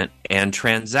consistent and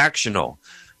transactional.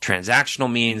 Transactional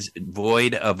means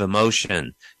void of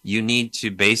emotion. You need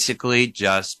to basically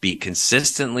just be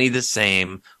consistently the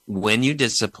same when you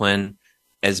discipline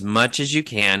as much as you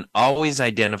can, always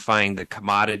identifying the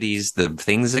commodities, the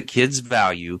things that kids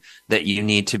value that you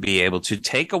need to be able to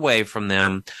take away from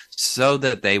them so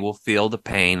that they will feel the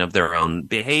pain of their own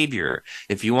behavior.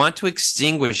 If you want to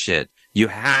extinguish it, you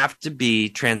have to be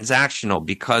transactional,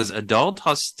 because adult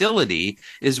hostility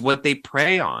is what they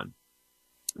prey on.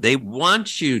 They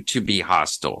want you to be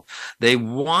hostile. They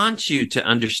want you to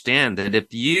understand that if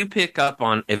they pick up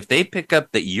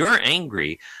that you're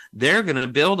angry, they're going to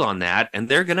build on that and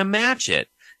they're going to match it.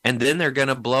 And then they're going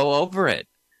to blow over it.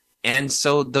 And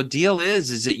so the deal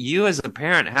is that you as a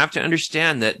parent have to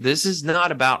understand that this is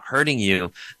not about hurting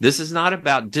you. This is not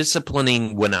about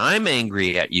disciplining when I'm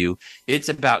angry at you. It's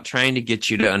about trying to get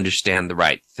you to understand the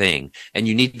right thing. And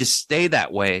you need to stay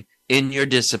that way in your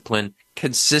discipline,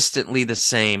 consistently the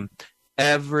same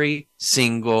every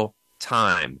single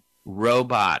time.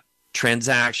 Robot,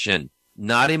 transaction,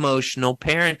 not emotional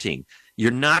parenting. You're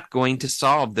not going to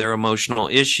solve their emotional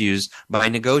issues by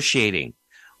negotiating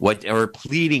or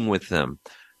pleading with them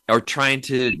or trying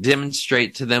to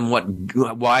demonstrate to them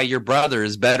why your brother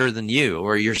is better than you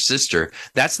or your sister.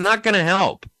 That's not going to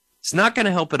help. It's not going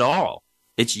to help at all.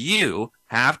 It's you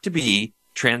have to be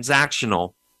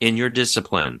transactional in your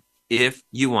discipline if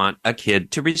you want a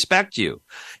kid to respect you.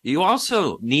 You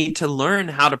also need to learn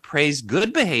how to praise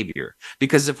good behavior,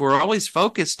 because if we're always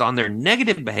focused on their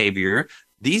negative behavior,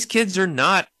 these kids are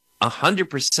not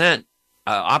 100%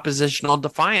 oppositional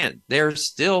defiant. They're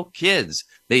still kids.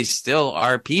 They still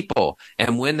are people.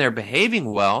 And when they're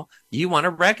behaving well, you want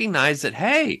to recognize that,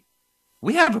 hey,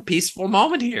 we have a peaceful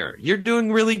moment here. You're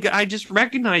doing really good. I just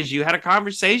recognized you had a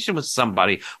conversation with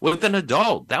somebody, with an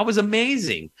adult. That was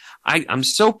amazing. I'm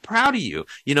so proud of you.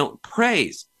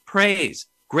 Praise,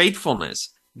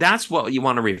 gratefulness. That's what you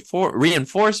want to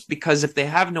reinforce, because if they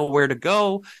have nowhere to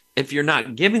go, if you're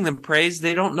not giving them praise,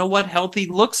 they don't know what healthy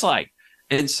looks like.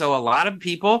 And so a lot of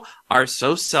people are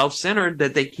so self-centered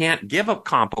that they can't give a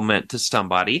compliment to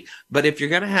somebody. But if you're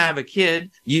going to have a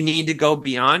kid, you need to go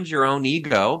beyond your own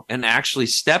ego and actually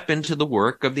step into the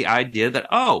work of the idea that,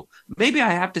 oh, maybe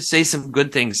I have to say some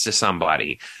good things to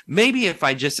somebody. Maybe if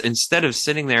I just, instead of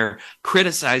sitting there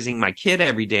criticizing my kid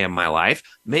every day of my life,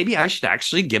 maybe I should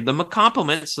actually give them a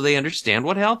compliment so they understand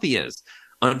what healthy is.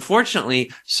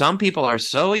 Unfortunately, some people are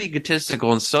so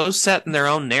egotistical and so set in their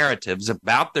own narratives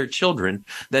about their children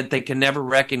that they can never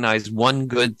recognize one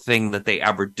good thing that they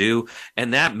ever do.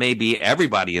 And that may be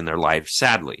everybody in their life,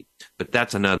 sadly. But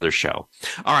that's another show.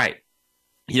 All right.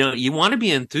 You want to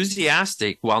be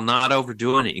enthusiastic while not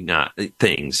overdoing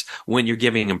things when you're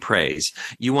giving them praise.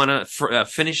 You want to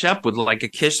finish up with like a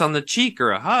kiss on the cheek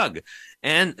or a hug.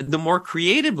 And the more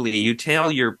creatively you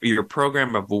tailor your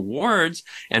program of rewards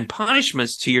and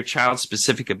punishments to your child's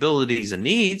specific abilities and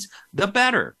needs, the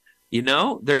better.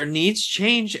 Their needs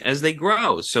change as they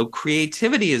grow. So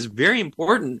creativity is very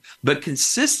important, but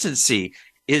consistency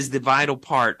is the vital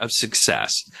part of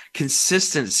success.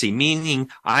 Consistency, meaning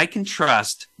I can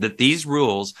trust that these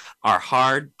rules are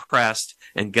hard pressed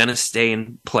and going to stay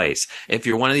in place. If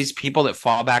you're one of these people that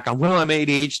fall back on, well, I'm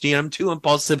ADHD and I'm too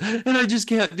impulsive and I just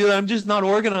can't do it, I'm just not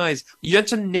organized.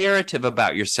 That's a narrative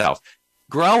about yourself.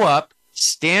 Grow up,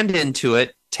 stand into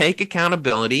it, take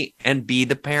accountability, and be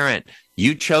the parent.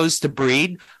 You chose to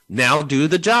breed, now do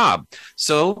the job.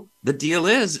 So the deal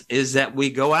is that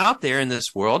we go out there in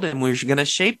this world and we're going to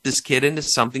shape this kid into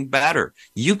something better.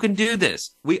 You can do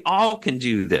this. We all can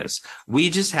do this. We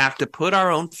just have to put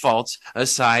our own faults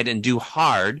aside and do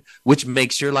hard, which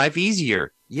makes your life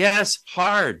easier. Yes,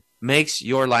 hard makes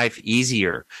your life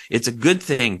easier. It's a good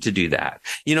thing to do that.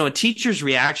 A teacher's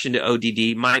reaction to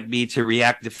ODD might be to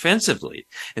react defensively.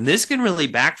 And this can really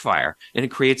backfire, and it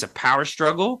creates a power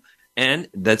struggle. And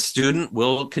that student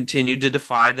will continue to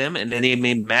defy them, and then they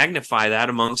may magnify that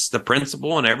amongst the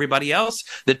principal and everybody else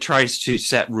that tries to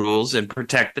set rules and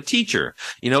protect the teacher.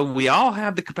 We all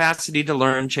have the capacity to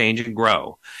learn, change, and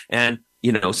grow. And,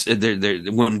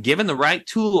 when given the right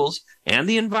tools and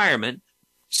the environment,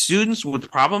 students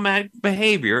with problematic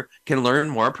behavior can learn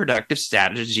more productive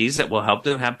strategies that will help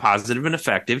them have positive and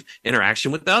effective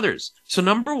interaction with others. So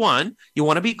number one, you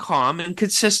want to be calm and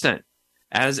consistent.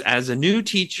 As a new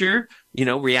teacher,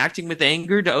 reacting with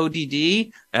anger to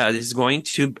ODD is going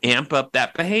to amp up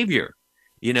that behavior.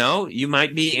 You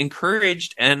might be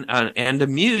encouraged and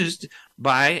amused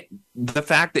by the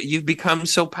fact that you've become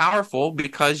so powerful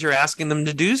because you're asking them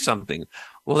to do something.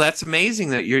 Well, that's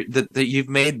amazing that you've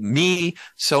made me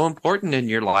so important in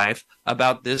your life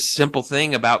about this simple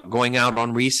thing about going out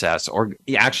on recess or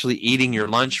actually eating your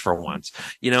lunch for once.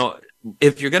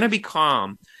 If you're going to be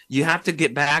calm, you have to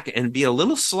get back and be a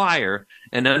little slyer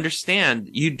and understand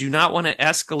you do not want to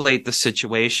escalate the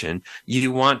situation.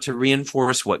 You want to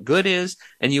reinforce what good is,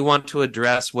 and you want to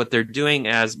address what they're doing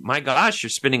as, my gosh, you're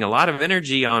spending a lot of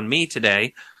energy on me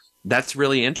today. That's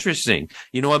really interesting.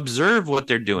 Observe what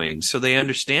they're doing so they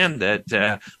understand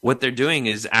that what they're doing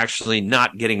is actually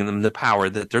not getting them the power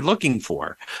that they're looking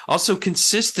for. Also,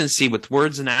 consistency with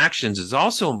words and actions is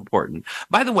also important.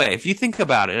 By the way, if you think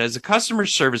about it, as a customer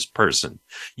service person,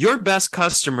 your best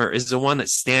customer is the one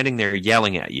that's standing there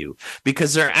yelling at you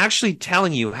because they're actually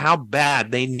telling you how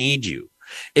bad they need you.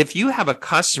 If you have a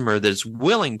customer that's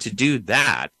willing to do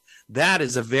that, That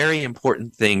is a very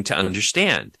important thing to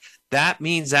understand. That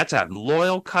means that's a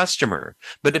loyal customer.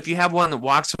 But if you have one that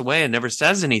walks away and never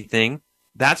says anything,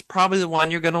 that's probably the one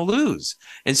you're going to lose.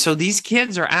 And so these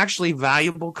kids are actually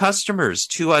valuable customers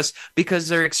to us because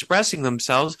they're expressing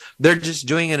themselves. They're just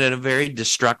doing it in a very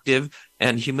destructive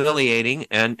and humiliating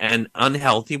and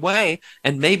unhealthy way.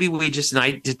 And maybe we just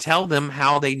need to tell them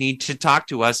how they need to talk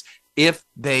to us if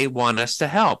they want us to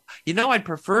help. I'd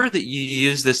prefer that you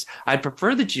use this. I'd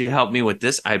prefer that you help me with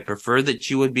this. I'd prefer that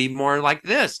you would be more like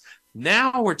this.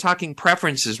 Now we're talking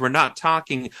preferences. We're not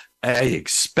talking I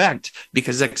expect,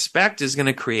 because expect is going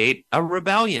to create a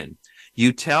rebellion.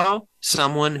 You tell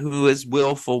someone who is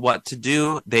willful what to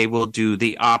do, they will do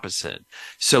the opposite.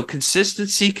 So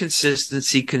consistency,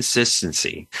 consistency,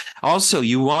 consistency. Also,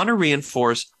 you want to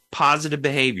reinforce positive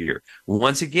behavior.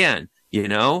 Once again,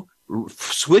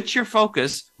 switch your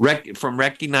focus from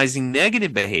recognizing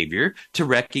negative behavior to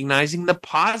recognizing the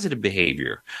positive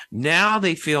behavior. Now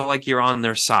they feel like you're on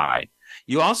their side.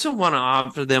 You also want to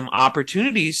offer them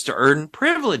opportunities to earn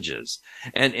privileges.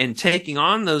 And taking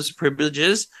on those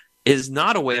privileges is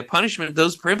not a way of punishment.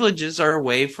 Those privileges are a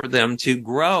way for them to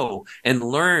grow and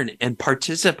learn and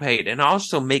participate and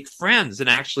also make friends and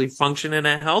actually function in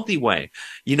a healthy way.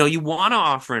 You want to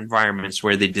offer environments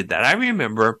where they did that. I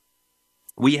remember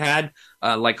we had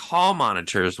like hall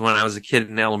monitors when I was a kid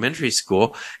in elementary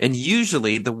school, and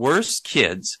usually the worst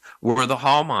kids were the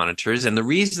hall monitors. And the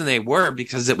reason they were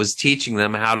because it was teaching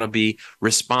them how to be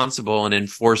responsible and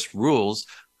enforce rules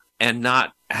and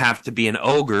not have to be an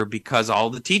ogre because all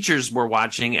the teachers were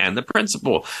watching and the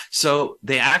principal. So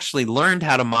they actually learned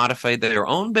how to modify their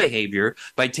own behavior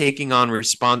by taking on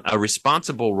a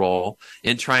responsible role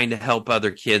in trying to help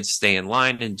other kids stay in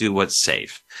line and do what's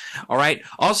safe. All right.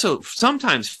 Also,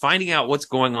 sometimes finding out what's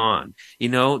going on.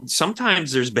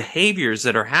 Sometimes there's behaviors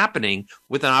that are happening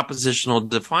with an oppositional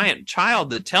defiant child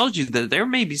that tells you that there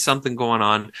may be something going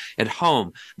on at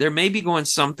home. There may be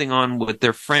something on with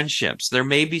their friendships. There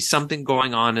may be something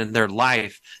going on in their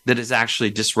life that is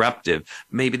actually disruptive.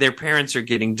 Maybe their parents are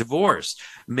getting divorced.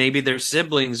 Maybe their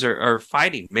siblings are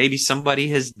fighting. Maybe somebody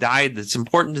has died that's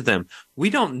important to them.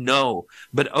 We don't know.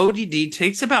 But ODD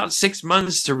takes about 6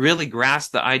 months to really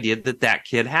grasp the idea that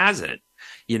kid has it.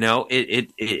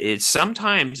 It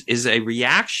sometimes is a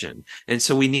reaction. And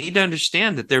so we need to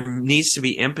understand that there needs to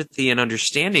be empathy and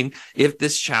understanding if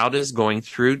this child is going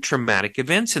through traumatic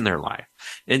events in their life.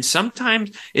 And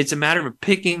sometimes it's a matter of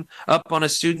picking up on a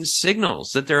student's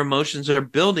signals that their emotions are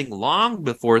building long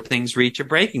before things reach a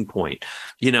breaking point.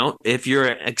 If you're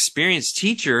an experienced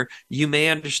teacher, you may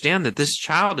understand that this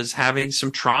child is having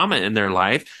some trauma in their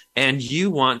life, and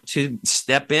you want to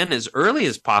step in as early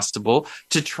as possible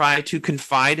to try to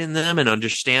confide in them and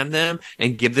understand them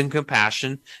and give them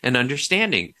compassion and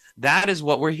understanding. That is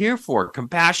what we're here for,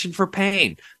 compassion for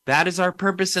pain. That is our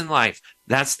purpose in life.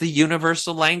 That's the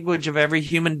universal language of every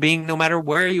human being, no matter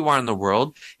where you are in the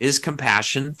world, is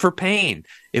compassion for pain.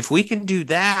 If we can do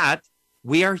that,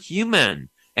 we are human.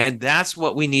 And that's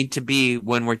what we need to be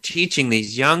when we're teaching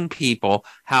these young people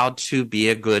how to be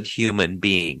a good human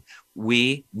being.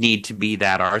 We need to be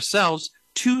that ourselves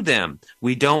to them.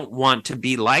 We don't want to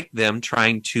be like them,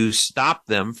 trying to stop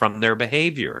them from their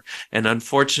behavior. And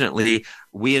unfortunately,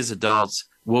 we as adults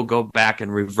will go back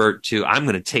and revert to, I'm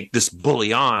going to take this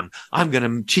bully on. I'm going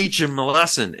to teach him a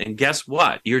lesson. And guess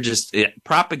what? You're just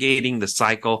propagating the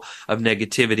cycle of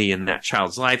negativity in that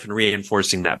child's life and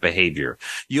reinforcing that behavior.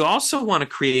 You also want to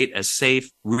create a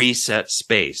safe reset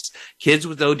space. Kids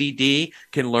with ODD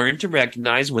can learn to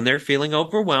recognize when they're feeling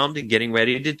overwhelmed and getting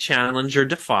ready to challenge or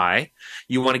defy.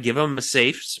 You want to give them a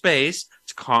safe space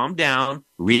to calm down,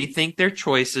 rethink their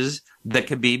choices that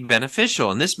could be beneficial.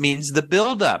 And this means the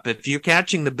buildup. If you're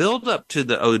catching the buildup to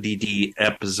the ODD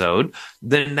episode,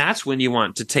 then that's when you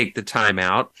want to take the time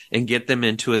out and get them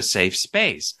into a safe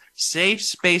space. Safe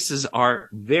spaces are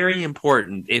very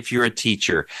important if you're a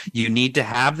teacher. You need to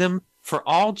have them for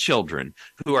all children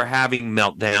who are having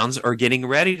meltdowns or getting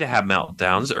ready to have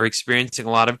meltdowns or experiencing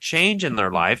a lot of change in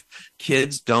their life.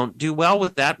 Kids don't do well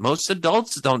with that. Most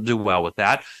adults don't do well with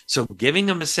that. So giving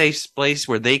them a safe place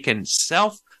where they can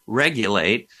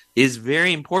self-regulate is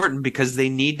very important, because they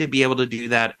need to be able to do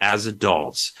that as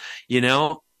adults.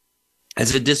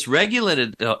 As a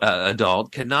dysregulated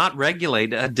adult cannot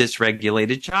regulate a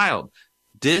dysregulated child.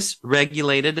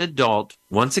 Dysregulated adult,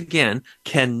 once again,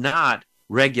 cannot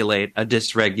regulate a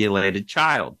dysregulated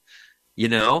child.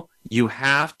 You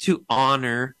have to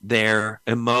honor their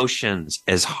emotions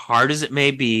as hard as it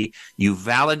may be. You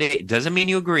validate. It doesn't mean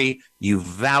you agree. You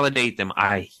validate them.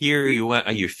 I hear you.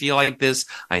 You feel like this.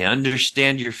 I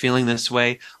understand you're feeling this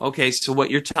way. Okay, so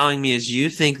what you're telling me is you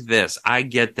think this. I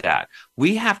get that.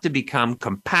 We have to become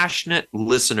compassionate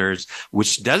listeners,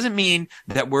 which doesn't mean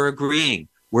that we're agreeing.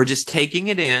 We're just taking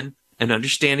it in and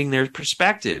understanding their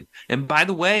perspective. And by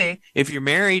the way, if you're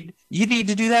married, you need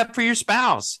to do that for your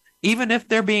spouse. Even if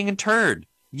they're being interred,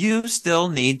 you still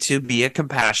need to be a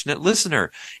compassionate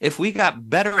listener. If we got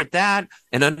better at that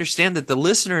and understand that the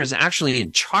listener is actually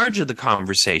in charge of the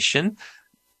conversation,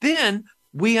 then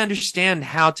we understand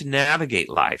how to navigate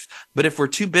life. But if we're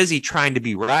too busy trying to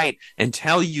be right and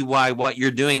tell you why what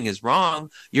you're doing is wrong,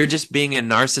 you're just being a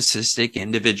narcissistic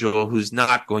individual who's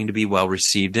not going to be well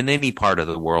received in any part of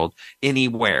the world,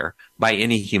 anywhere, by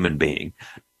any human being.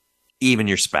 Even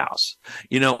your spouse.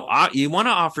 You want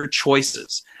to offer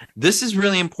choices. This is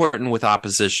really important with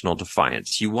oppositional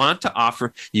defiance. You want to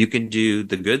offer, you can do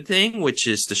the good thing, which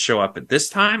is to show up at this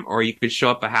time, or you could show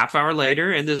up a half hour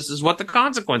later, and this is what the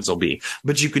consequence will be.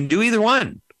 But you can do either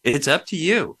one. It's up to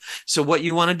you. So what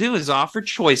you want to do is offer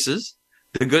choices,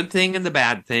 the good thing and the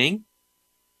bad thing,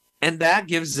 and that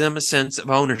gives them a sense of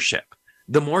ownership.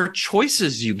 The more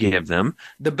choices you give them,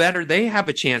 the better they have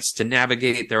a chance to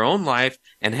navigate their own life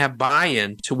and have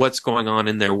buy-in to what's going on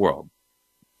in their world.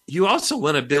 You also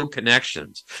want to build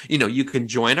connections. You can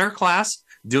join our class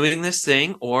doing this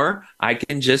thing, or I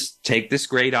can just take this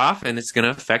grade off and it's going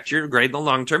to affect your grade in the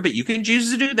long term, but you can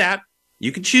choose to do that.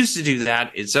 You can choose to do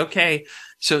that. It's okay.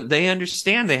 So they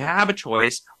understand they have a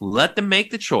choice. Let them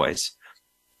make the choice.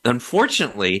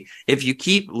 Unfortunately, if you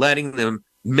keep letting them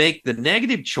make the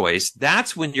negative choice,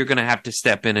 that's when you're going to have to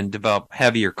step in and develop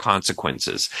heavier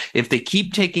consequences. If they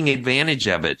keep taking advantage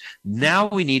of it, now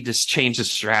we need to change the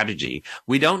strategy.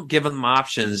 We don't give them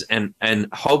options and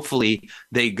hopefully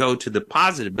they go to the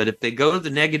positive. But if they go to the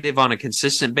negative on a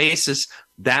consistent basis,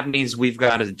 that means we've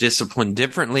got to discipline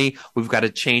differently. We've got to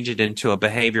change it into a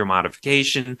behavior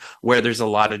modification where there's a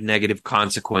lot of negative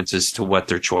consequences to what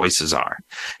their choices are.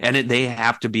 And they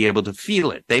have to be able to feel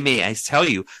it. They may tell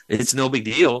you, it's no big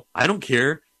deal. I don't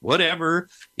care. Whatever.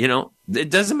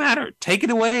 It doesn't matter. Take it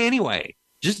away anyway.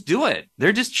 Just do it.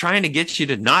 They're just trying to get you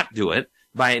to not do it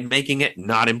by making it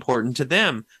not important to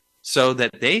them. So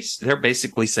that they're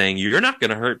basically saying, you're not going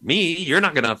to hurt me, you're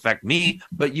not going to affect me,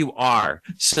 but you are,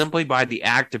 simply by the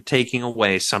act of taking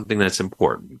away something that's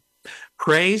important.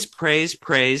 Praise, praise,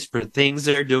 praise for things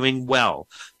that are doing well.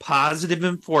 Positive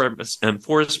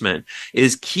enforcement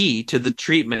is key to the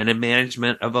treatment and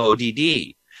management of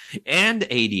ODD and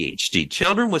ADHD.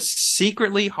 Children will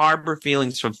secretly harbor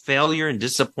feelings of failure and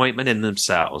disappointment in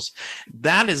themselves.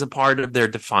 That is a part of their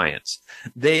defiance.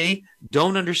 They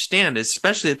don't understand,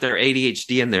 especially if they're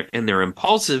ADHD and they're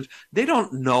impulsive. They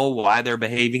don't know why they're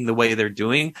behaving the way they're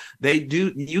doing.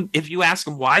 If you ask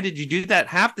them, why did you do that?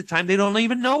 Half the time, they don't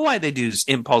even know why they do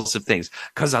impulsive things.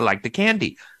 Because I like the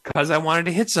candy. Because I wanted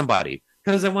to hit somebody.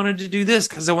 Because I wanted to do this,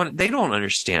 they don't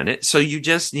understand it. So you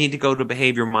just need to go to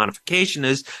behavior modification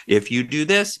is, if you do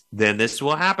this, then this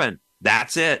will happen.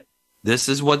 That's it. This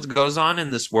is what goes on in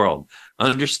this world.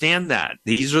 Understand that.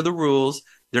 These are the rules.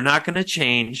 They're not going to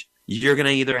change. You're going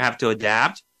to either have to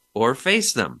adapt or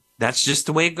face them. That's just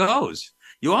the way it goes.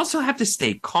 You also have to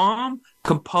stay calm,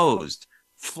 composed,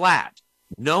 flat.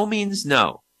 No means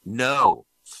no. No.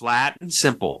 Flat and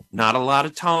simple. Not a lot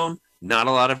of tone, not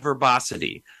a lot of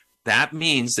verbosity. That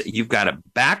means that you've got to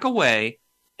back away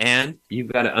and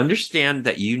you've got to understand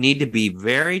that you need to be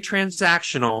very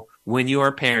transactional when you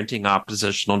are parenting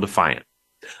oppositional defiant.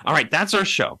 All right, that's our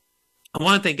show. I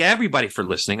want to thank everybody for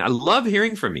listening. I love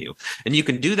hearing from you. And you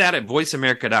can do that at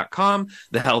voiceamerica.com,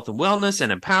 the health and wellness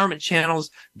and empowerment channels,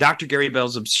 Dr. Gary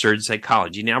Bell's Absurd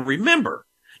Psychology. Now, remember,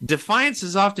 defiance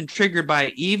is often triggered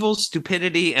by evil,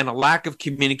 stupidity, and a lack of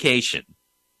communication.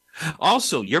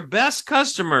 Also, your best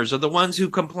customers are the ones who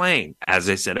complain, as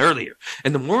I said earlier.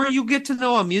 And the more you get to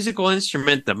know a musical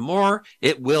instrument, the more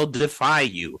it will defy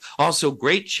you. Also,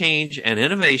 great change and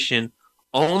innovation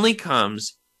only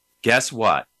comes, guess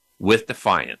what, with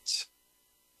defiance.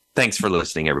 Thanks for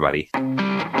listening, everybody.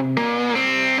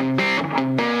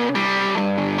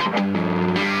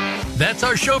 That's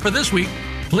our show for this week.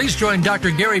 Please join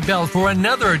Dr. Gary Bell for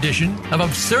another edition of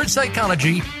Absurd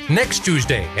Psychology next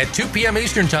Tuesday at 2 p.m.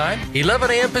 Eastern Time,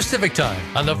 11 a.m. Pacific Time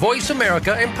on the Voice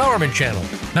America Empowerment Channel.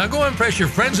 Now go impress your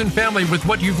friends and family with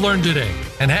what you've learned today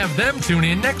and have them tune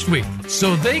in next week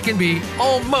so they can be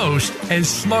almost as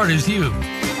smart as you.